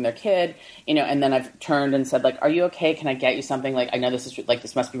fuck away from their kid, you know, and then I've turned and said, like, are you okay? Can I get you something? Like, I know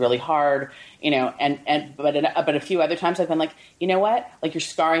this must be really hard, you know, but a few other times I've been like, you know what? Like, you're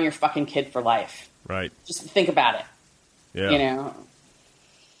scarring your fucking kid for life. Right. Just think about it. Yeah. You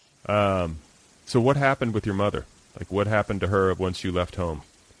know? So what happened with your mother? Like, what happened to her once you left home?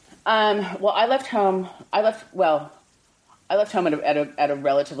 Well, I left home at a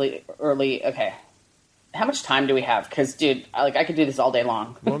relatively early, okay. How much time do we have? Because, dude, I could do this all day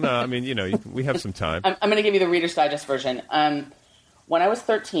long. Well, no, I mean, you know, we have some time. I'm going to give you the Reader's Digest version. When I was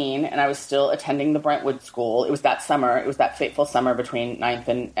 13 and I was still attending the Brentwood School, it was that summer. It was that fateful summer between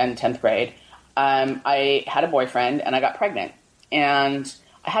 9th and 10th grade. I had a boyfriend and I got pregnant. And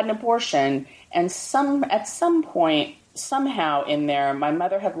I had an abortion. And at some point, somehow in there, my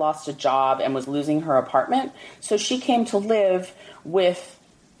mother had lost a job and was losing her apartment. So she came to live with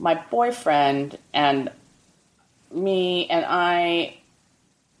my boyfriend and me and I,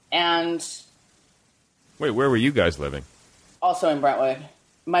 and wait, where were you guys living? Also in Brentwood.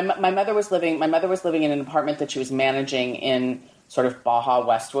 My mother was living in an apartment that she was managing in sort of Baja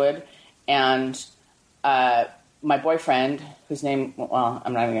Westwood, and my boyfriend, whose name, well,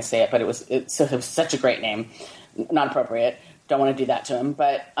 I'm not even going to say it, but it was such a great name, not appropriate. Don't want to do that to him,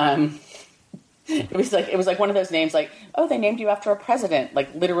 but it was like one of those names, like, oh, they named you after a president,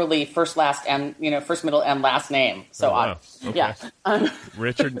 like literally first, last, and, you know, first, middle, and last name. So wow. Okay. Yeah,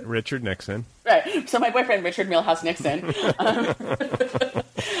 Richard Nixon. Right. So my boyfriend Richard Milhouse Nixon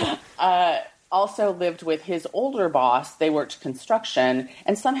also lived with his older boss. They worked construction,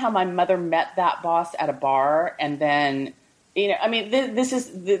 and somehow my mother met that boss at a bar, and then, you know, I mean, this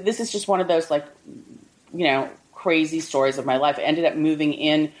is just one of those, like, you know, crazy stories of my life. I ended up moving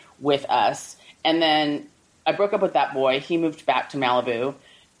in with us. And then I broke up with that boy. He moved back to Malibu,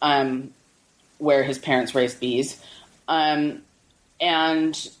 where his parents raised bees. And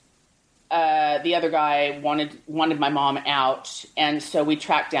the other guy wanted my mom out. And so we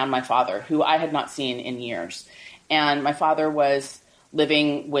tracked down my father, who I had not seen in years. And my father was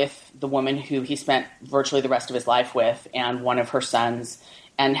living with the woman who he spent virtually the rest of his life with and one of her sons,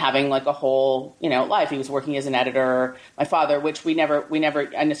 and having like a whole, you know, life. He was working as an editor. My father, which we never,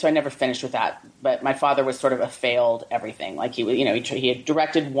 and so I never finished with that. But my father was sort of a failed everything. Like he was, you know, he had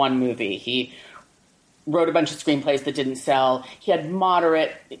directed one movie. He wrote a bunch of screenplays that didn't sell. He had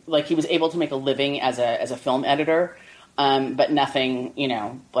moderate, like he was able to make a living as a film editor, but nothing, you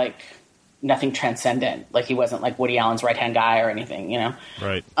know, like nothing transcendent. Like he wasn't like Woody Allen's right-hand guy or anything, you know?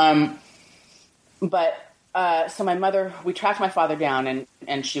 Right. So my mother, we tracked my father down,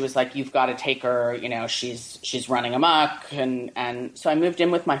 and she was like, "You've got to take her. You know, she's running amok." And so I moved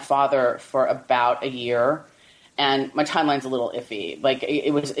in with my father for about a year, and my timeline's a little iffy. Like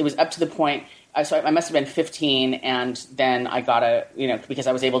it was up to the point. So I must have been 15, and then I got because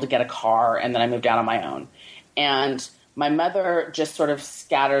I was able to get a car, and then I moved out on my own. And my mother just sort of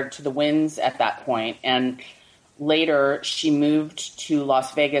scattered to the winds at that point, and later, she moved to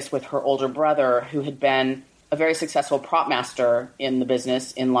Las Vegas with her older brother, who had been a very successful prop master in the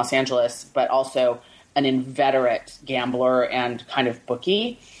business in Los Angeles, but also an inveterate gambler and kind of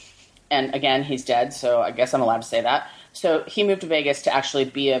bookie. And again, he's dead, so I guess I'm allowed to say that. So he moved to Vegas to actually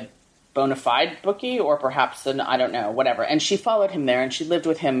be a bona fide bookie, or perhaps I don't know, whatever. And she followed him there, and she lived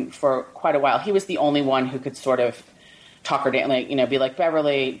with him for quite a while. He was the only one who could sort of talk her down, like, you know, be like,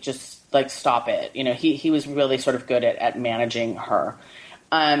 Beverly, just like, stop it. You know, he was really sort of good at managing her.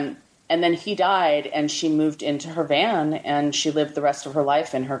 And then he died, and she moved into her van, and she lived the rest of her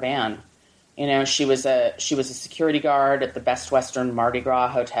life in her van. You know, she was a security guard at the Best Western Mardi Gras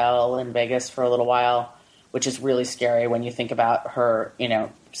Hotel in Vegas for a little while, which is really scary when you think about her, you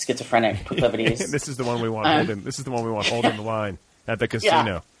know, schizophrenic proclivities. This is the one we want holding. This is the one we want holding the line at the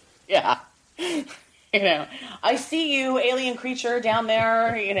casino. Yeah. You know, I see you, alien creature down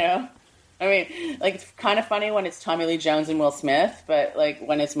there, you know. I mean, like, it's kind of funny when it's Tommy Lee Jones and Will Smith, but, like,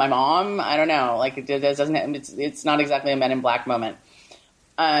 when it's my mom, I don't know. Like, it's not exactly a Men in Black moment.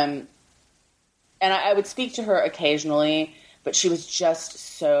 And I would speak to her occasionally, but she was just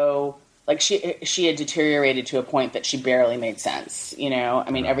so, like, she had deteriorated to a point that she barely made sense, you know?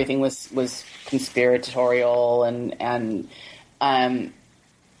 I mean, everything was conspiratorial and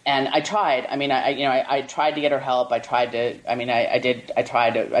I tried. I mean, I tried to get her help. I tried a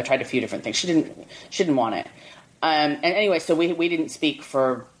few different things. She didn't want it. And anyway, so we didn't speak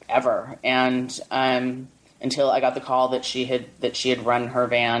forever. And until I got the call that she had run her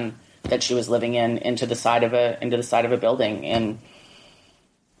van that she was living into the side of a building in,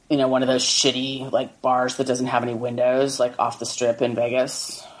 you know, one of those shitty like bars that doesn't have any windows, like off the Strip in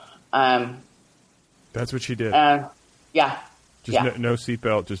Vegas. That's what she did. Yeah. No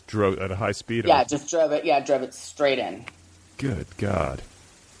seatbelt, just drove at a high speed? Yeah, just drove it. Yeah, drove it straight in. Good God.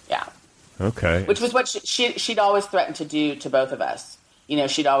 Yeah. Okay. Which was what she'd always threatened to do to both of us. You know,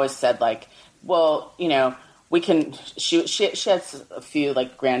 she'd always said, like, well, you know, we can... She has a few,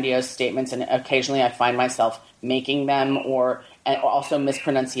 like, grandiose statements, and occasionally I find myself making them, and also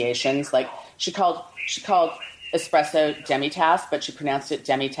mispronunciations. Like, she called espresso demi-tasse, but she pronounced it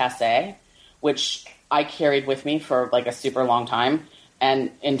demi-tasse, which I carried with me for like a super long time,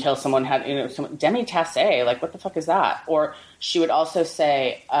 and until someone had, you know, demi-tasse, like, what the fuck is that? Or she would also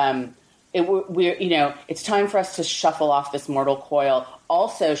say, it's time for us to shuffle off this mortal coil.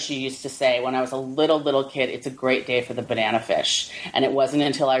 Also, she used to say, when I was a little kid, it's a great day for the banana fish. And it wasn't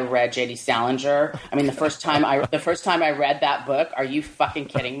until I read J.D. Salinger. I mean, the first time I read that book, are you fucking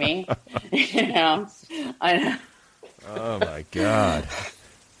kidding me? You know, I know. Oh my God.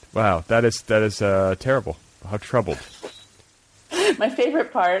 Wow, that is terrible. How troubled. My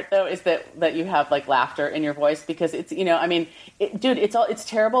favorite part, though, is that you have like laughter in your voice, because it's, you know, I mean, dude, it's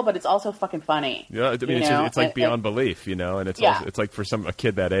terrible, but it's also fucking funny. Yeah, I mean, it's like beyond belief, you know, and it's also, it's like for a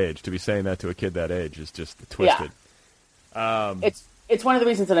kid that age to be saying that to a kid that age is just twisted. Yeah. It's one of the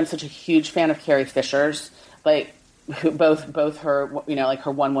reasons that I'm such a huge fan of Carrie Fisher's, like, both her, you know, like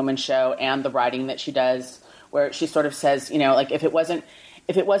her one woman show and the writing that she does, where she sort of says, you know, like, if it wasn't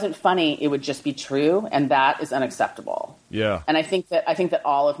funny, it would just be true, and that is unacceptable. Yeah. And I think that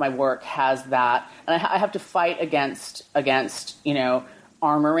all of my work has that, and I have to fight against you know,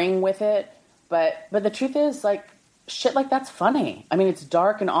 armoring with it. But the truth is, like, shit like that's funny. I mean, it's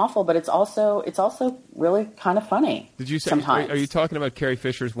dark and awful, but it's also really kind of funny. Did you say? Sometimes. Are you talking about Carrie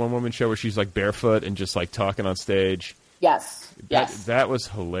Fisher's one woman show where she's like barefoot and just like talking on stage? Yes. Yes. That was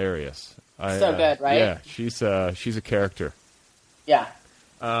hilarious. So good, right? Yeah. She's a character. Yeah.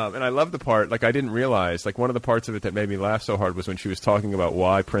 And I love the part, like, I didn't realize, like, one of the parts of it that made me laugh so hard was when she was talking about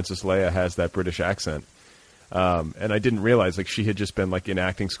why Princess Leia has that British accent. And I didn't realize, like, she had just been, like, in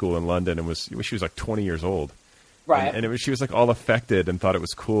acting school in London and she was, like, 20 years old. Right. And she was, like, all affected and thought it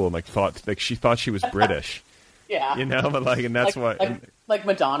was cool and, like, she thought she was British. Yeah. You know, but, like, and that's why. Like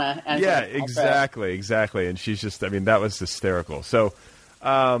Madonna. And yeah, exactly. And she's just, I mean, that was hysterical. So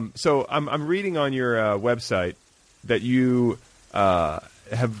I'm reading on your website that you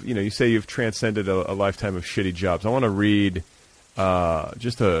you say you've transcended a lifetime of shitty jobs. I want to read I'm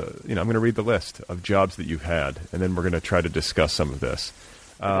going to read the list of jobs that you've had, and then we're going to try to discuss some of this.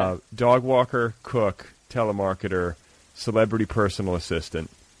 Dog walker, cook, telemarketer, celebrity personal assistant,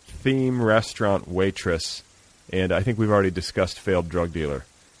 theme restaurant waitress, and I think we've already discussed failed drug dealer.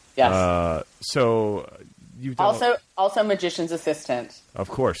 Yes. So you've done also magician's assistant. Of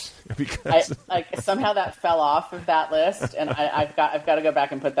course, because somehow that fell off of that list, and I've got to go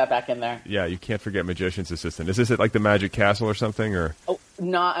back and put that back in there. Yeah, you can't forget magician's assistant. Is this at like the Magic Castle or something, or? Oh,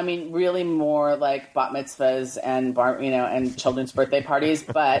 not. I mean, really more like bat mitzvahs and and children's birthday parties.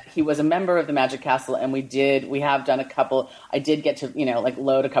 But he was a member of the Magic Castle, and we have done a couple. I did get to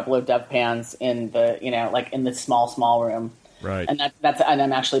load a couple of dove pans in the in the small room. Right, and and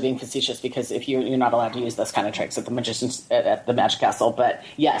I'm actually being facetious because if you're not allowed to use those kind of tricks at the magicians at the Magic Castle, but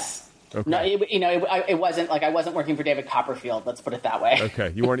yes, okay. No, it wasn't like I wasn't working for David Copperfield. Let's put it that way.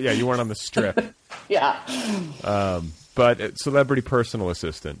 Okay, you weren't. Yeah, you weren't on the strip. Yeah, but celebrity personal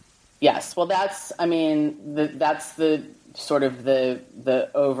assistant. Yes, well, that's the sort of the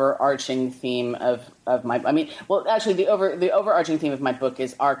overarching theme of my. Actually, the overarching theme of my book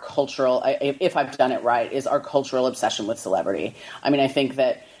is our cultural. If I've done it right, is our cultural obsession with celebrity. I mean, I think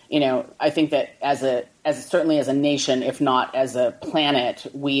that as certainly as a nation, if not as a planet,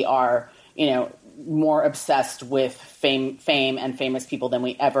 we are more obsessed with fame and famous people than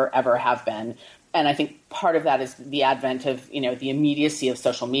we ever have been. And I think part of that is the advent of, the immediacy of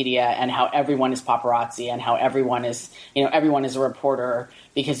social media and how everyone is paparazzi and how everyone is a reporter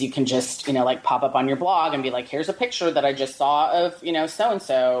because you can just, pop up on your blog and be like, here's a picture that I just saw of,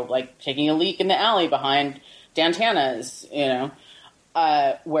 so-and-so, like taking a leak in the alley behind Dantana's,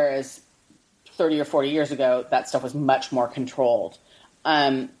 whereas 30 or 40 years ago, that stuff was much more controlled.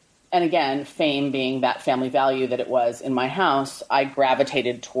 And again, fame being that family value that it was in my house, I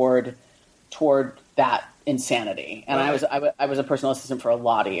gravitated toward that insanity, and I was a personal assistant for a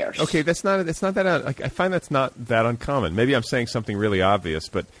lot of years. Okay, that's not that. I find that's not that uncommon. Maybe I'm saying something really obvious,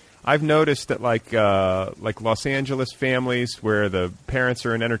 but I've noticed that like Los Angeles families where the parents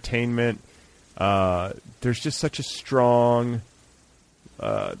are in entertainment, there's just such a strong,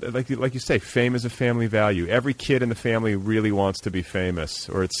 like you say, fame is a family value. Every kid in the family really wants to be famous,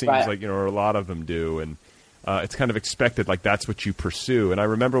 or it seems right. like or a lot of them do, and. It's kind of expected, like that's what you pursue. And I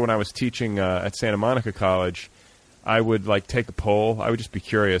remember when I was teaching at Santa Monica College, I would like take a poll. I would just be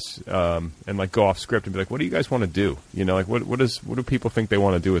curious and like go off script and be like, "What do you guys want to do? What do people think they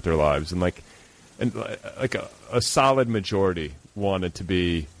want to do with their lives?" And a solid majority wanted to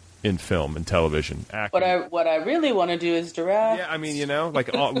be in film and television acting. What I really want to do is direct. Yeah, I mean,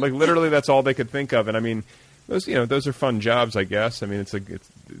 like literally that's all they could think of. And I mean, those are fun jobs, I guess. I mean, it's a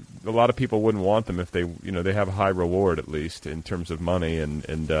lot of people wouldn't want them if they have a high reward, at least in terms of money,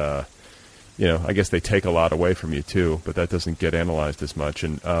 and I guess they take a lot away from you too, but that doesn't get analyzed as much.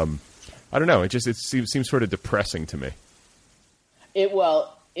 And I don't know, it seems sort of depressing to me. It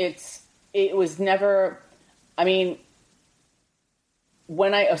was never. I mean,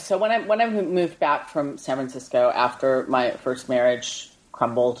 when I moved back from San Francisco after my first marriage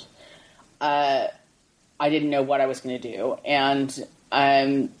crumbled, I didn't know what I was going to do, and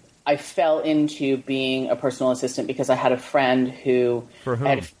I fell into being a personal assistant because I had a friend who. For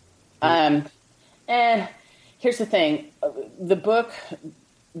whom? Here's the thing: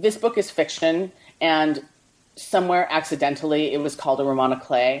 this book is fiction, and somewhere accidentally it was called a roman à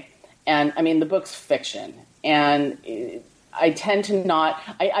clef, and I mean the book's fiction, and I tend to not.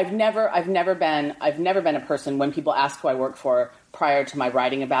 I've never been a person when people ask who I work for prior to my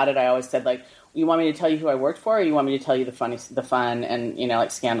writing about it. I always said like. You want me to tell you who I worked for, or you want me to tell you the fun and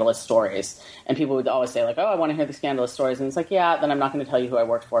like scandalous stories? And people would always say like, "Oh, I want to hear the scandalous stories," and it's like, "Yeah, then I'm not going to tell you who I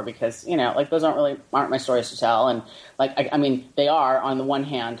worked for because like those aren't my stories to tell." And like, I mean, they are on the one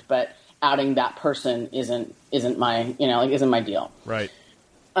hand, but outing that person isn't my isn't my deal. Right.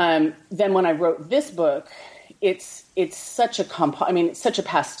 Then when I wrote this book, it's such a such a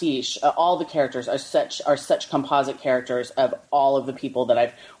pastiche. All the characters are such composite characters of all of the people that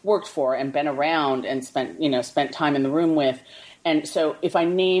I've worked for and been around and spent time in the room with. And so if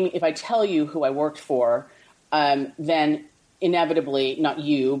I tell you who I worked for, then inevitably, not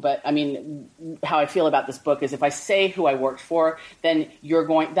you, but I mean, how I feel about this book is if I say who I worked for, then you're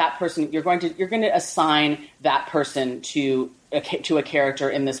going to assign that person to a character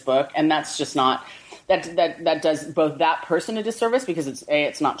in this book, and that's just not. That does both that person a disservice because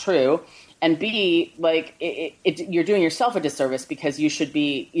it's not true, and B, like you're doing yourself a disservice because you should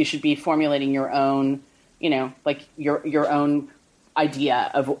be formulating your own, like your own idea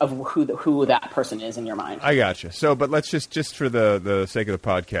of who that person is in your mind. I gotcha. So, but let's just for the sake of the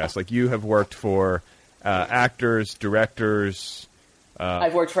podcast, like you have worked for actors, directors.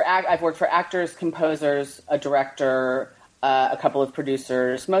 I've worked for actors, composers, a director. a couple of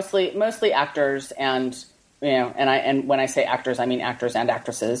producers, mostly actors, and and when I say actors, I mean actors and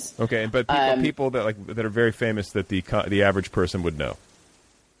actresses. Okay, but people that are very famous that the average person would know.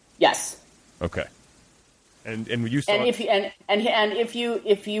 Yes. Okay. And you saw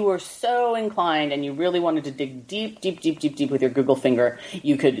if you were so inclined and you really wanted to dig deep with your Google finger,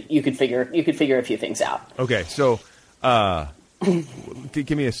 you could figure a few things out. Okay, so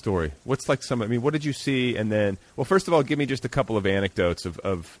give me a story. What's like what did you see? And then, well, first of all, give me just a couple of anecdotes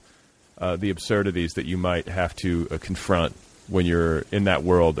of the absurdities that you might have to confront when you're in that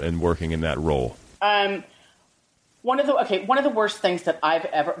world and working in that role. One of the worst things that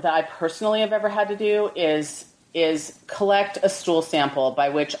I personally have ever had to do is collect a stool sample, by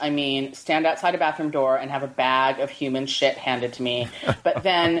which I mean stand outside a bathroom door and have a bag of human shit handed to me, but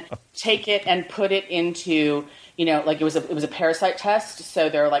then take it and put it into, like it was a parasite test. So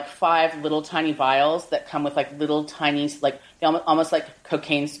there are like 5 little tiny vials that come with like little tiny, like almost like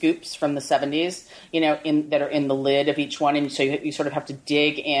cocaine scoops from the 70s, that are in the lid of each one. And so you sort of have to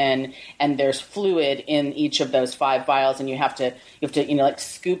dig in, and there's fluid in each of those 5 vials, and you have to like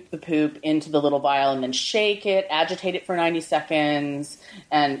scoop the poop into the little vial and then shake it, agitate it for 90 seconds,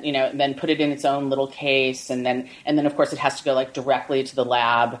 and then put it in its own little case, and then of course it has to go like directly to the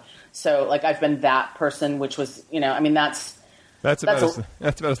lab. So like I've been that person, which was that's about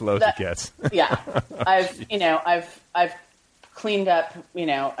as low as it gets. Yeah, I've cleaned up,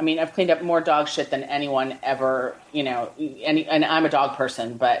 I've cleaned up more dog shit than anyone ever, and I'm a dog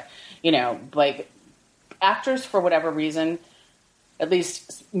person, but, like actors, for whatever reason, at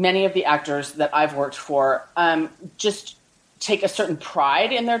least many of the actors that I've worked for, just take a certain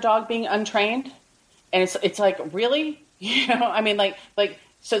pride in their dog being untrained. And it's like, really?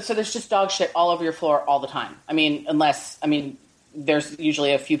 So there's just dog shit all over your floor all the time. There's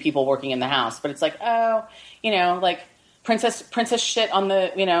usually a few people working in the house, but it's like, like princess shit on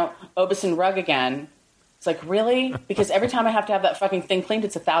the, Obeson rug again. It's like, really? Because every time I have to have that fucking thing cleaned,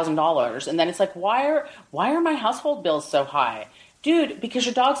 it's $1,000. And then it's like, why are my household bills so high? Dude, because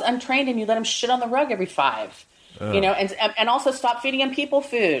your dog's untrained and you let him shit on the rug every 5, and also stop feeding him people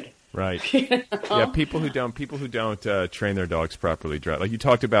food. Right. Yeah, people who don't train their dogs properly. Like you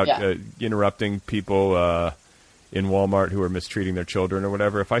talked about interrupting people in Walmart who are mistreating their children or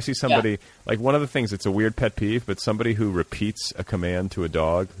whatever. If I see somebody, like one of the things, it's a weird pet peeve, but somebody who repeats a command to a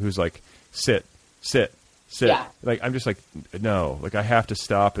dog who's like, sit. Yeah. Like, I'm just like, no, like I have to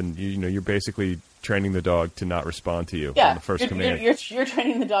stop. And you're basically training the dog to not respond to you on the first command. You're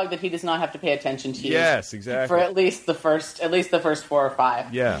training the dog that he does not have to pay attention to you. Yes, exactly. For at least the first 4 or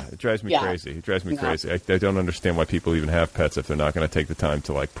 5. Yeah, it drives me crazy. It drives me crazy. I don't understand why people even have pets if they're not going to take the time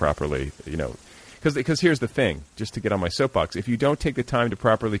to like properly, because here's the thing, just to get on my soapbox, if you don't take the time to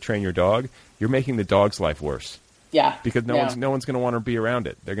properly train your dog, you're making the dog's life worse. Yeah. Because no one's going to want to be around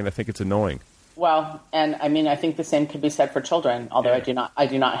it. They're going to think it's annoying. Well, and I think the same could be said for children, although I do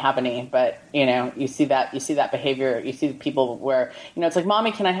not have any, but you see that behavior, you see people where, it's like,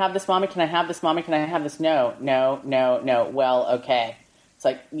 mommy, can I have this? Mommy, can I have this? Mommy, can I have this? No. Well, okay. It's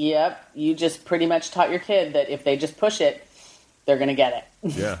like, yep, you just pretty much taught your kid that if they just push it, they're going to get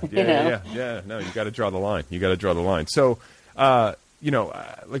it. Yeah. No, you got to draw the line. So,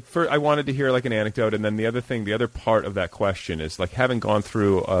 I wanted to hear like an anecdote, and then the other part of that question is like having gone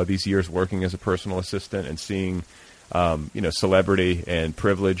through these years working as a personal assistant and seeing, celebrity and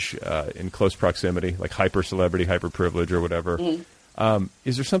privilege in close proximity, like hyper celebrity, hyper privilege, or whatever. Mm-hmm.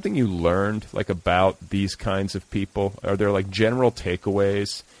 Is there something you learned like about these kinds of people? Are there like general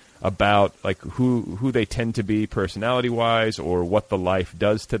takeaways about like who they tend to be personality wise, or what the life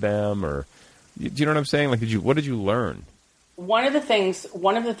does to them, or do you know what I'm saying? Like, what did you learn? One of the things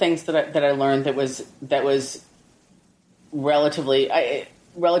that I learned that was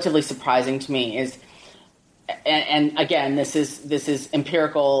relatively surprising to me is, and again, this is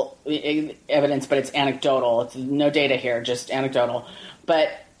empirical evidence, but it's anecdotal. It's no data here, just anecdotal. But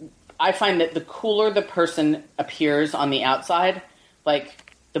I find that the cooler the person appears on the outside, like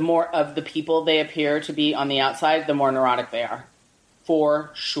the more of the people they appear to be on the outside, the more neurotic they are, for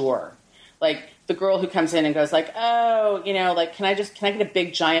sure. Like the girl who comes in and goes like, oh, like, can I get a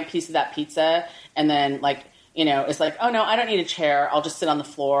big giant piece of that pizza? And then like, it's like, oh no, I don't need a chair. I'll just sit on the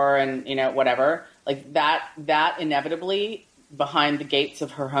floor and, whatever. Like that inevitably behind the gates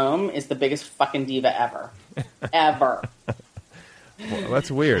of her home is the biggest fucking diva ever. Ever. Well,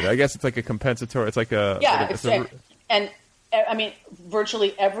 that's weird. I guess it's like a compensatory, it's like a... Yeah, and I mean,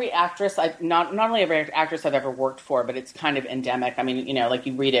 virtually every actress, not only every actress I've ever worked for, but it's kind of endemic. I mean, like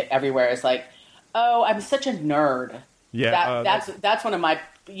you read it everywhere. It's like, oh, I'm such a nerd. Yeah, that's one of my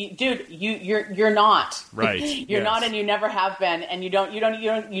dude. You're not right. You're yes. not, and you never have been, and you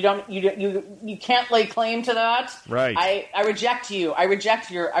can't lay claim to that. Right. I reject you. I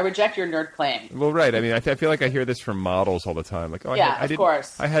reject your nerd claim. Well, right. I mean, I feel like I hear this from models all the time. Like, oh, yeah, of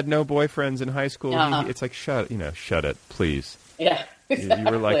course. I had no boyfriends in high school. Uh-huh. It's like, shut it, please. Yeah. Exactly.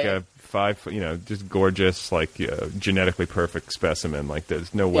 You were like a 5, just gorgeous, like genetically perfect specimen. Like,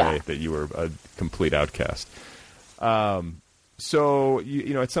 there's no way that you were a complete outcast. So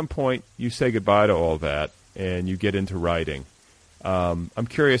at some point you say goodbye to all that and you get into writing. I'm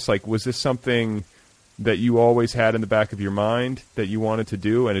curious, like, was this something that you always had in the back of your mind that you wanted to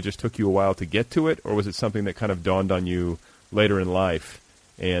do, and it just took you a while to get to it, or was it something that kind of dawned on you later in life,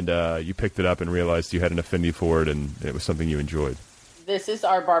 and you picked it up and realized you had an affinity for it, and it was something you enjoyed? This is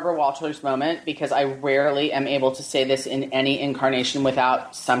our Barbara Walters moment, because I rarely am able to say this in any incarnation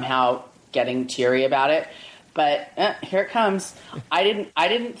without somehow getting teary about it. But here it comes. I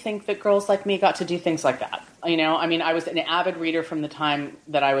didn't think that girls like me got to do things like that. I mean, I was an avid reader from the time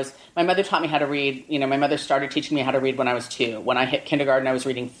that my mother taught me how to read. My mother started teaching me how to read when I was 2. When I hit kindergarten, I was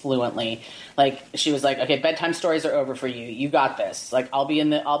reading fluently. Like, she was like, okay, bedtime stories are over for you. You got this. Like, I'll be on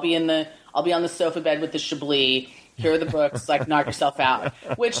the sofa bed with the Chablis. Here are the books. Like, knock yourself out.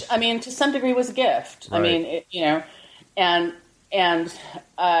 Which, I mean, to some degree was a gift. Right. I mean,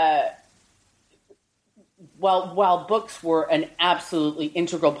 while books were an absolutely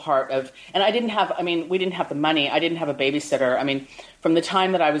integral part of, and we didn't have the money. I didn't have a babysitter. I mean, from the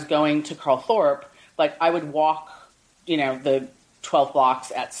time that I was going to Carl Thorpe, like, I would walk, the 12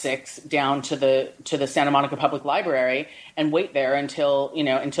 blocks at 6 down to the Santa Monica Public Library and wait there until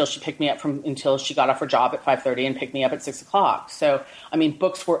she picked me up until she got off her job at 5:30 and picked me up at 6 o'clock. So, I mean,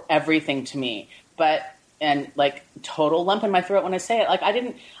 books were everything to me, and like, total lump in my throat when I say it. Like, I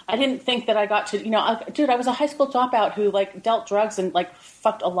didn't think that I got to, dude, I was a high school dropout who, like, dealt drugs and, like,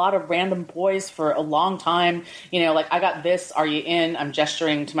 fucked a lot of random boys for a long time. Like, I got this, are you in? I'm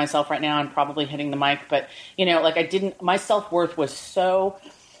gesturing to myself right now and probably hitting the mic. But, like, my self-worth was so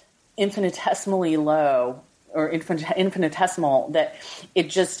infinitesimally low or infinitesimal that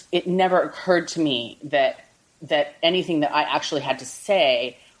it never occurred to me that anything that I actually had to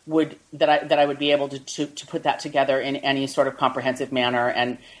say that I would be able to put that together in any sort of comprehensive manner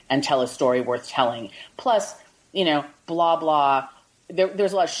and tell a story worth telling. Plus, blah blah.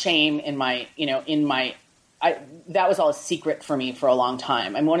 There's a lot of shame in my that was all a secret for me for a long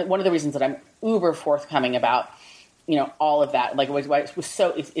time. And one of the reasons that I'm uber forthcoming about all of that, like,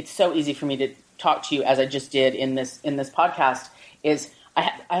 it's so easy for me to talk to you as I just did in this podcast, is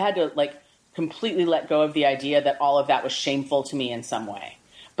I had to, like, completely let go of the idea that all of that was shameful to me in some way.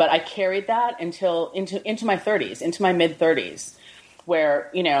 But I carried that until into my 30s, into my mid 30s,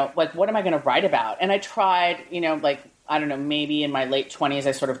 where, like, what am I going to write about? And I tried, like, I don't know, maybe in my late 20s,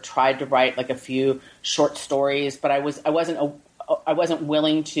 I sort of tried to write, like, a few short stories, but I wasn't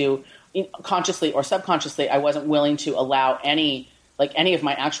willing to, consciously or subconsciously, I wasn't willing to allow any of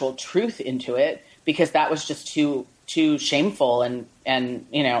my actual truth into it, because that was just too shameful and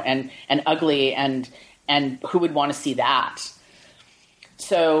ugly, and who would want to see that?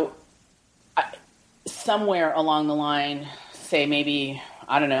 So somewhere along the line, say maybe,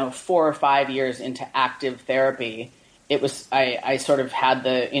 I don't know, 4 or 5 years into active therapy, it was, I sort of had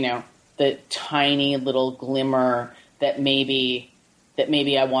the tiny little glimmer that maybe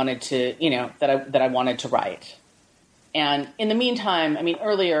I wanted to, that I wanted to write. And in the meantime, I mean,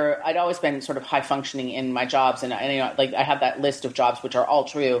 earlier I'd always been sort of high functioning in my jobs, and I have that list of jobs which are all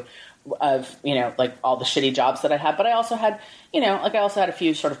true, of, like, all the shitty jobs that I had. But I also had, a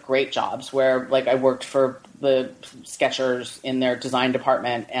few sort of great jobs where, like, I worked for the Skechers in their design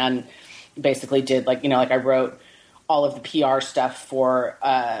department and basically did, like, I wrote all of the PR stuff for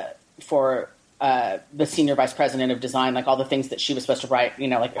the senior vice president of design, like all the things that she was supposed to write,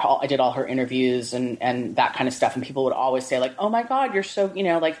 I did all her interviews and that kind of stuff. And people would always say, like, oh my God, you're so,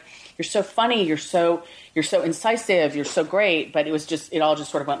 you're so funny. You're so incisive. You're so great. But it all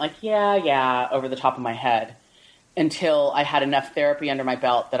just sort of went like, yeah, over the top of my head, until I had enough therapy under my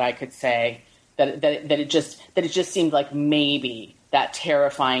belt that I could say that it just seemed like maybe that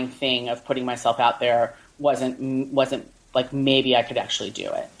terrifying thing of putting myself out there wasn't like, maybe I could actually do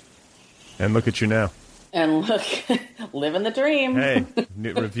it. And look at you now. And look, living the dream. Hey,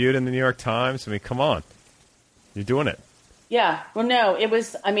 reviewed in the New York Times. I mean, come on. You're doing it. Yeah. Well, no, it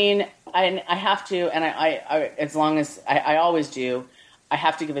was, I mean, I have to, and I as long as I always do, I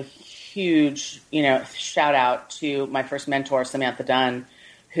have to give a huge, shout out to my first mentor, Samantha Dunn,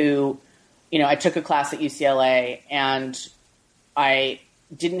 who, I took a class at UCLA, and I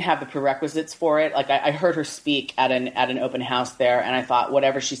didn't have the prerequisites for it. Like I heard her speak at an open house there, and I thought,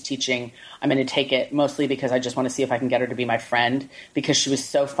 whatever she's teaching, I'm going to take it, mostly because I just want to see if I can get her to be my friend, because she was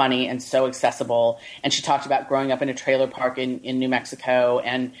so funny and so accessible. And she talked about growing up in a trailer park in New Mexico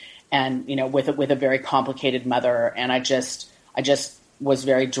and with a very complicated mother. And I just was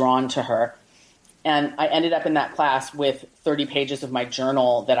very drawn to her. And I ended up in that class with 30 pages of my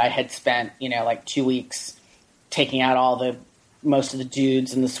journal that I had spent, like 2 weeks taking out most of the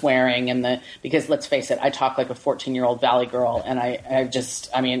dudes and the swearing because let's face it, I talk like a 14-year-old Valley girl. And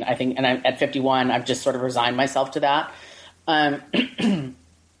at 51, I've just sort of resigned myself to that.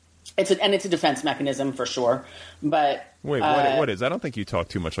 It's a defense mechanism for sure. But wait, what is? I don't think you talk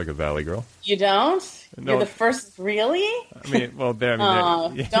too much like a Valley girl. You don't? No. You're the first, really? I mean, well,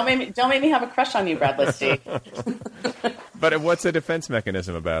 don't make me have a crush on you, Brad Listy. But what's a defense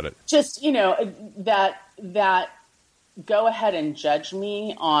mechanism about it? Just that go ahead and judge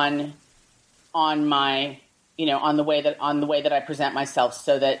me on my on the way that I present myself,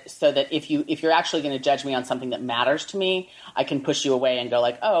 so that if you're actually going to judge me on something that matters to me, I can push you away and go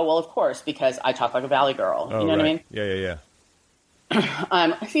like, oh well, of course, because I talk like a Valley girl. Oh, you know right. what I mean?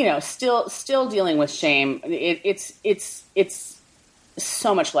 Yeah. Still dealing with shame. It's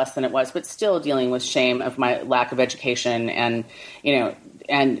so much less than it was, but still dealing with shame of my lack of education and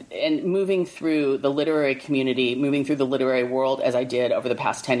moving through the literary community, moving through the literary world as I did over the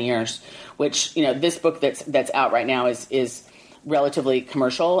past 10 years, which, this book that's out right now is relatively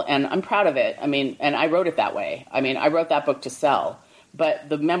commercial, and I'm proud of it. I mean, and I wrote it that way. I mean, I wrote that book to sell. But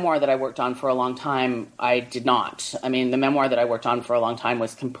the memoir that I worked on for a long time, I did not. I mean, the memoir that I worked on for a long time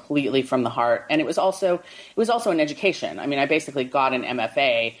was completely from the heart. And it was also an education. I mean, I basically got an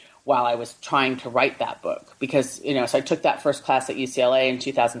MFA while I was trying to write that book because, so I took that first class at UCLA in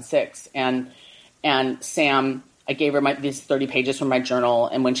 2006. And Sam, I gave her these 30 pages from my journal.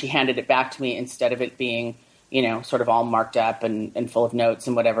 And when she handed it back to me, instead of it being, sort of all marked up and full of notes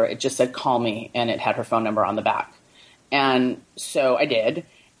and whatever, it just said, call me. And it had her phone number on the back. And so I did.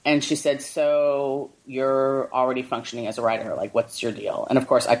 And she said, so you're already functioning as a writer. Like, what's your deal? And of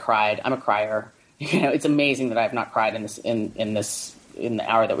course I cried. I'm a crier. It's amazing that I've not cried in the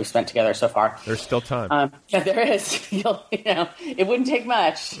hour that we spent together so far. There's still time. Yeah, there is. It wouldn't take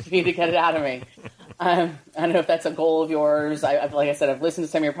much for you to get it out of me. I don't know if that's a goal of yours. Like I said, I've listened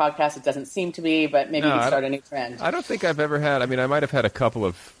to some of your podcasts. It doesn't seem to be, but maybe you can start a new trend. I don't think I've ever had, I might have had a couple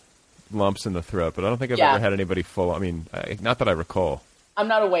of lumps in the throat, but I don't think I've ever had anybody full. Not that I recall. I'm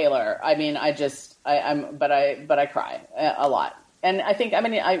not a wailer. I mean, but I cry a lot. And I think, I'm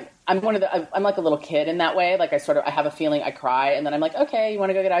I'm like a little kid in that way. Like I have a feeling, I cry, and then I'm like, okay, you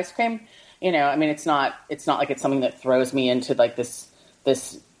want to go get ice cream? It's not like it's something that throws me into like this,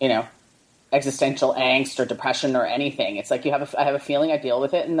 existential angst or depression or anything. It's like I have a feeling, I deal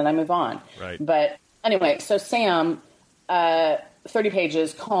with it, and then I move on. Right. But anyway, so Sam, 30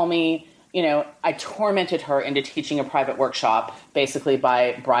 pages, call me. I tormented her into teaching a private workshop, basically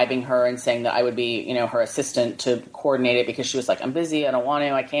by bribing her and saying that I would be, her assistant to coordinate it, because she was like, I'm busy, I don't want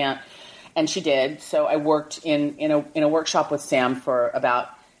to, I can't. And she did. So I worked in a workshop with Sam for about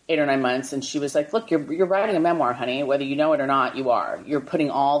 8 or 9 months. And she was like, look, you're writing a memoir, honey, whether you know it or not, you are. You're putting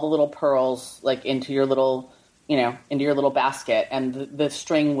all the little pearls like into your little, into your little basket, and the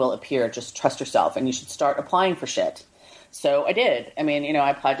string will appear. Just trust yourself, and you should start applying for shit. So I did. I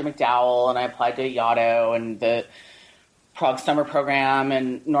applied to McDowell, and I applied to Yaddo and the Prague Summer Program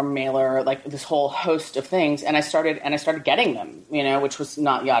and Norman Mailer, like this whole host of things. And I started getting them, which was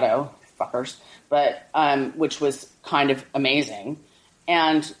not Yaddo, fuckers, but which was kind of amazing.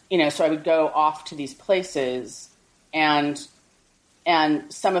 And, so I would go off to these places, and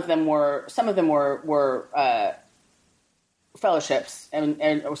some of them were fellowships,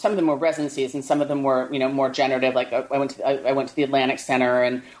 and some of them were residencies, and some of them were, more generative. Like I went to the Atlantic Center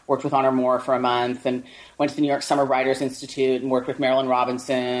and worked with Honor Moore for a month, and went to the New York Summer Writers Institute and worked with Marilyn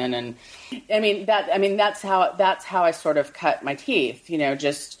Robinson. And that's how I sort of cut my teeth,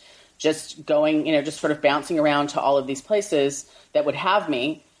 just going, just sort of bouncing around to all of these places that would have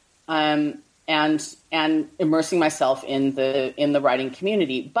me, and immersing myself in the writing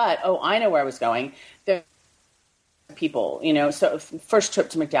community. But, I know where I was going. People, so first trip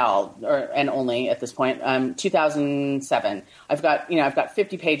to McDowell, and only at this point, 2007. I've got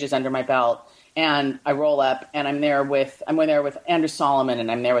 50 pages under my belt, and I roll up, and I'm there with Andrew Solomon, and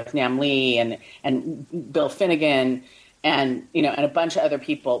I'm there with Nam Lee and Bill Finnegan, and and a bunch of other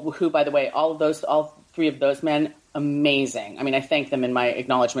people who, by the way, all 3 of those men, amazing. I thank them in my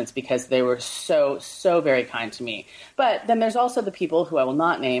acknowledgments because they were so very kind to me. But then there's also the people who I will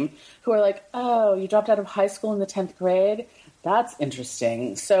not name who are like, oh, you dropped out of high school in the 10th grade? that's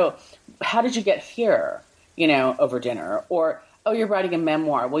interesting. So how did you get here, over dinner? Or, oh, you're writing a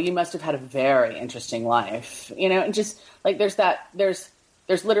memoir. Well, you must have had a very interesting life, and just like there's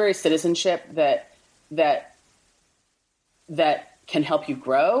literary citizenship that can help you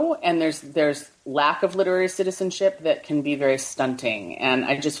grow. And there's lack of literary citizenship that can be very stunting. And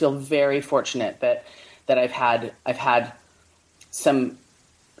I just feel very fortunate that I've had some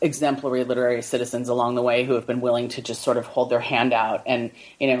exemplary literary citizens along the way who have been willing to just sort of hold their hand out. And,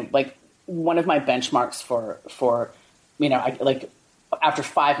 like one of my benchmarks for after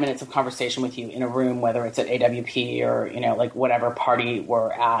 5 minutes of conversation with you in a room, whether it's at AWP or, like whatever party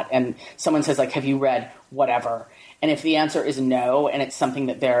we're at, and someone says like, have you read whatever? And if the answer is no, and it's something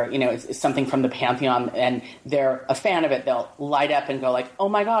that they're, it's something from the Pantheon and they're a fan of it, they'll light up and go like, oh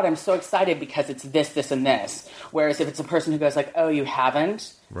my God, I'm so excited because it's this, this, and this. Whereas if it's a person who goes like, oh, you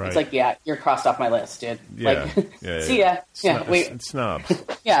haven't? Right. It's like, yeah, you're crossed off my list, dude. Yeah. Like, see ya. It's snobs.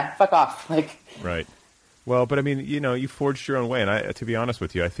 Yeah, fuck off. Like, right. Well, but I mean, you forged your own way. And to be honest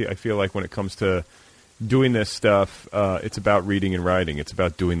with you, I feel like when it comes to doing this stuff, it's about reading and writing. It's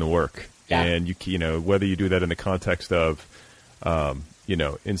about doing the work. Yeah. And whether you do that in the context of,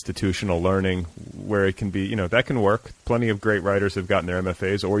 institutional learning, where it can be, that can work. Plenty of great writers have gotten their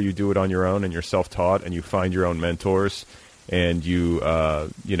MFAs, or you do it on your own and you're self-taught and you find your own mentors and you,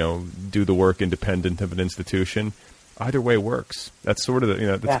 do the work independent of an institution. Either way works. That's sort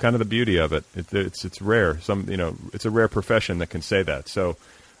of that's kind of the beauty of it. It's rare. It's a rare profession that can say that. So,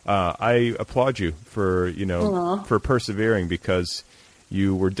 I applaud you for, for persevering, because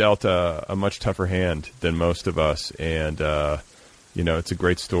you were dealt a much tougher hand than most of us, and it's a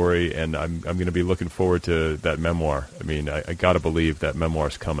great story, and I'm going to be looking forward to that memoir. I mean, I got to believe that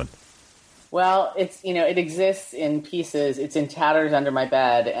memoir's coming. Well, it's it exists in pieces. It's in tatters under my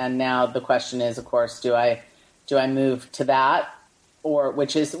bed, and now the question is, of course, do I move to that, or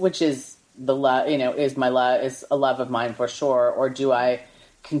which is the love, is a love of mine for sure, or do I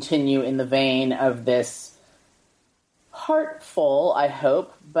continue in the vein of this heartful, I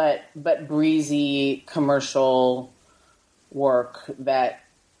hope, but breezy commercial work that,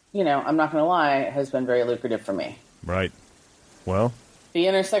 I'm not going to lie, has been very lucrative for me. Right. Well, the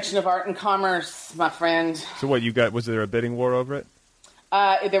intersection of art and commerce, my friend. So what you got? Was there a bidding war over it?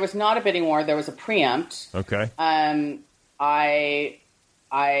 There was not a bidding war. There was a preempt. Okay. I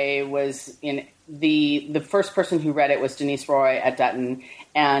was in the first person who read it was Denise Roy at Dutton,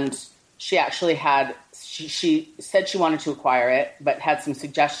 and she actually had. She said she wanted to acquire it, but had some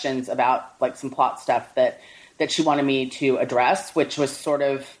suggestions about like some plot stuff that she wanted me to address, which was sort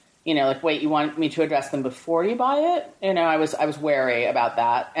of, like, wait, you want me to address them before you buy it? I was wary about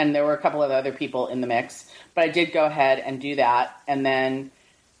that. And there were a couple of other people in the mix, but I did go ahead and do that. And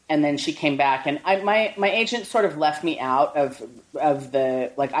then she came back, and my agent sort of left me out of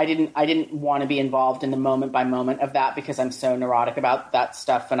the, like, I didn't want to be involved in the moment by moment of that because I'm so neurotic about that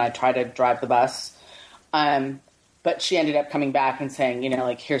stuff and I try to drive the bus. But she ended up coming back and saying,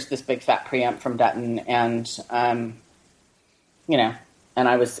 like, here's this big fat preempt from Dutton, and and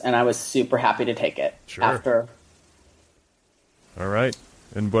I was super happy to take it. Sure. After. All right.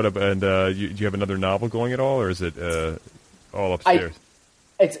 And do you have another novel going at all, or is it all upstairs?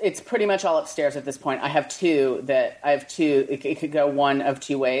 It's pretty much all upstairs at this point. I have two. It could go one of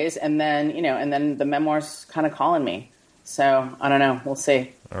two ways, and then and then the memoir's kind of calling me. So I don't know. We'll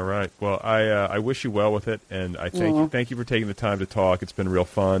see. All right. Well, I wish you well with it, and I thank you for taking the time to talk. It's been real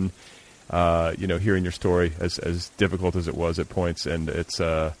fun, hearing your story, as difficult as it was at points, and it's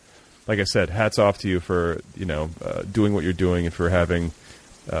like I said, hats off to you for doing what you're doing and for having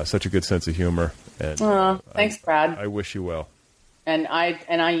such a good sense of humor. And thanks, Brad. I wish you well. And I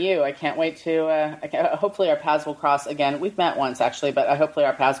can't wait to. Hopefully, our paths will cross again. We've met once actually, but hopefully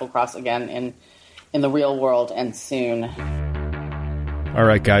our paths will cross again in the real world and soon. All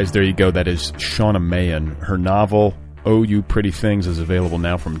right, guys, there you go. That is Shauna Mahan. Her novel, Oh You Pretty Things, is available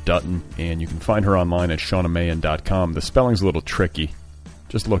now from Dutton, and you can find her online at shaunamahan.com. The spelling's a little tricky.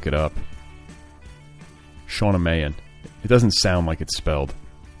 Just look it up. Shauna Mahan. It doesn't sound like it's spelled.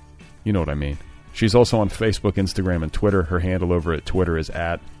 You know what I mean. She's also on Facebook, Instagram, and Twitter. Her handle over at Twitter is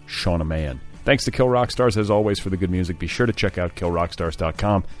at Shauna Mahan. Thanks to Kill Rock Stars, as always, for the good music. Be sure to check out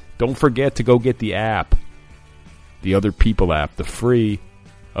killrockstars.com. Don't forget to go get the app. The Other People app, the free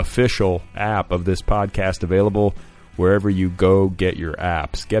official app of this podcast, available wherever you go get your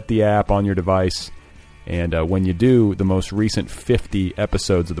apps. Get the app on your device, and when you do, the most recent 50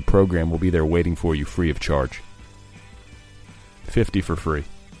 episodes of the program will be there waiting for you free of charge. 50 for free.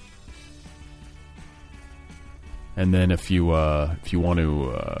 And then if you want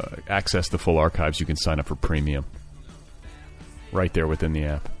to access the full archives, you can sign up for premium. right there within the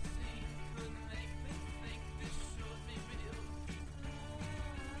app.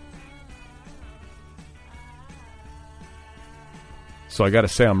 So I got to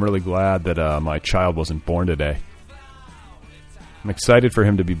say, I'm really glad that my child wasn't born today. I'm excited for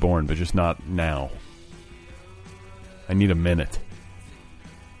him to be born, but just not now. I need a minute.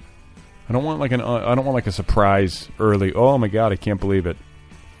 I don't want like a surprise early. Oh my God, I can't believe it!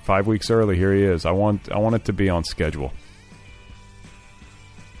 5 weeks early, here he is. I want it to be on schedule.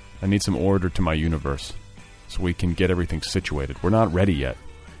 I need some order to my universe, so we can get everything situated. We're not ready yet.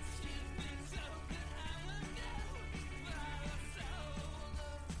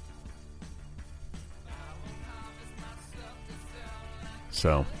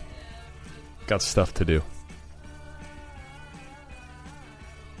 So, got stuff to do.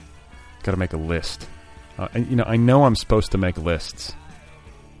 Got to make a list. I know I'm supposed to make lists.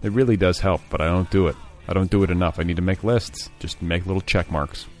 It really does help, but I don't do it. I don't do it enough. I need to make lists. Just make little check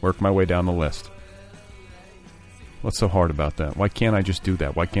marks. Work my way down the list. What's so hard about that? Why can't I just do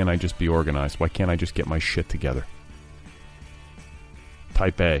that? Why can't I just be organized? Why can't I just get my shit together?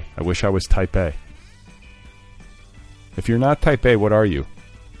 Type A. I wish I was type A. If you're not type A, what are you?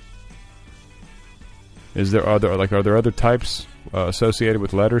 Are there other types associated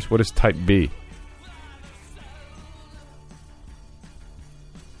with letters? What is type B?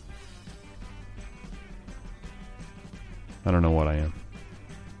 I don't know what I am.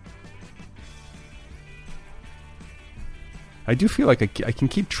 I do feel like I can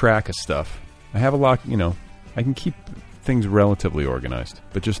keep track of stuff. I have a lot, I can keep things relatively organized,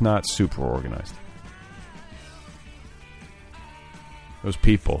 but just not super organized. Those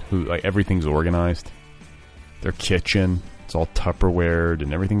people who, like, everything's organized. Their kitchen, it's all Tupperwared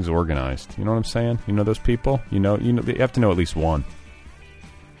and everything's organized. You know what I'm saying? You know those people? You have to know at least one.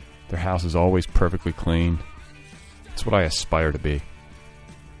 Their house is always perfectly clean. That's what I aspire to be.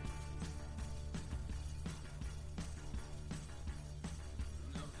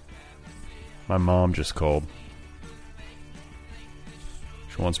 My mom just called.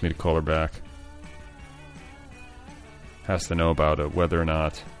 She wants me to call her back. Has to know about whether or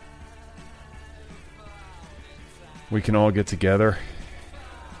not we can all get together.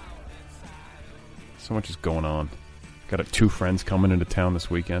 So much is going on. Got 2 friends coming into town this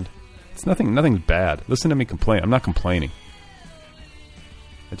weekend. It's nothing's bad. Listen to me complain. I'm not complaining.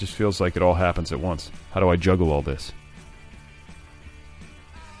 It just feels like it all happens at once. How do I juggle all this?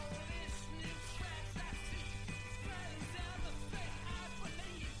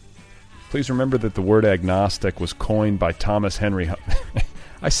 Please remember that the word agnostic was coined by Thomas Henry.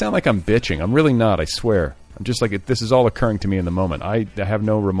 I sound like I'm bitching. I'm really not, I swear. I'm just like, this is all occurring to me in the moment. I have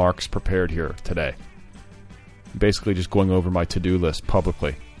no remarks prepared here today. I'm basically just going over my to-do list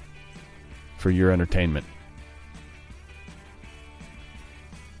publicly for your entertainment.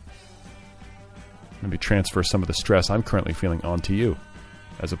 Maybe transfer some of the stress I'm currently feeling onto you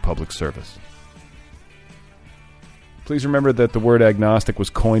as a public service. Please remember that the word agnostic was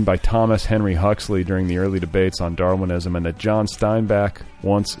coined by Thomas Henry Huxley during the early debates on Darwinism, and that John Steinbeck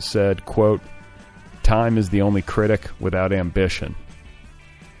once said, quote, "Time is the only critic without ambition."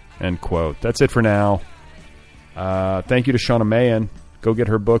 End quote. That's it for now. Thank you to Shauna Mahan. Go get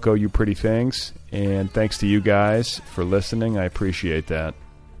her book, Oh You Pretty Things. And thanks to you guys for listening. I appreciate that.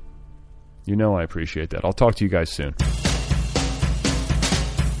 You know I appreciate that. I'll talk to you guys soon.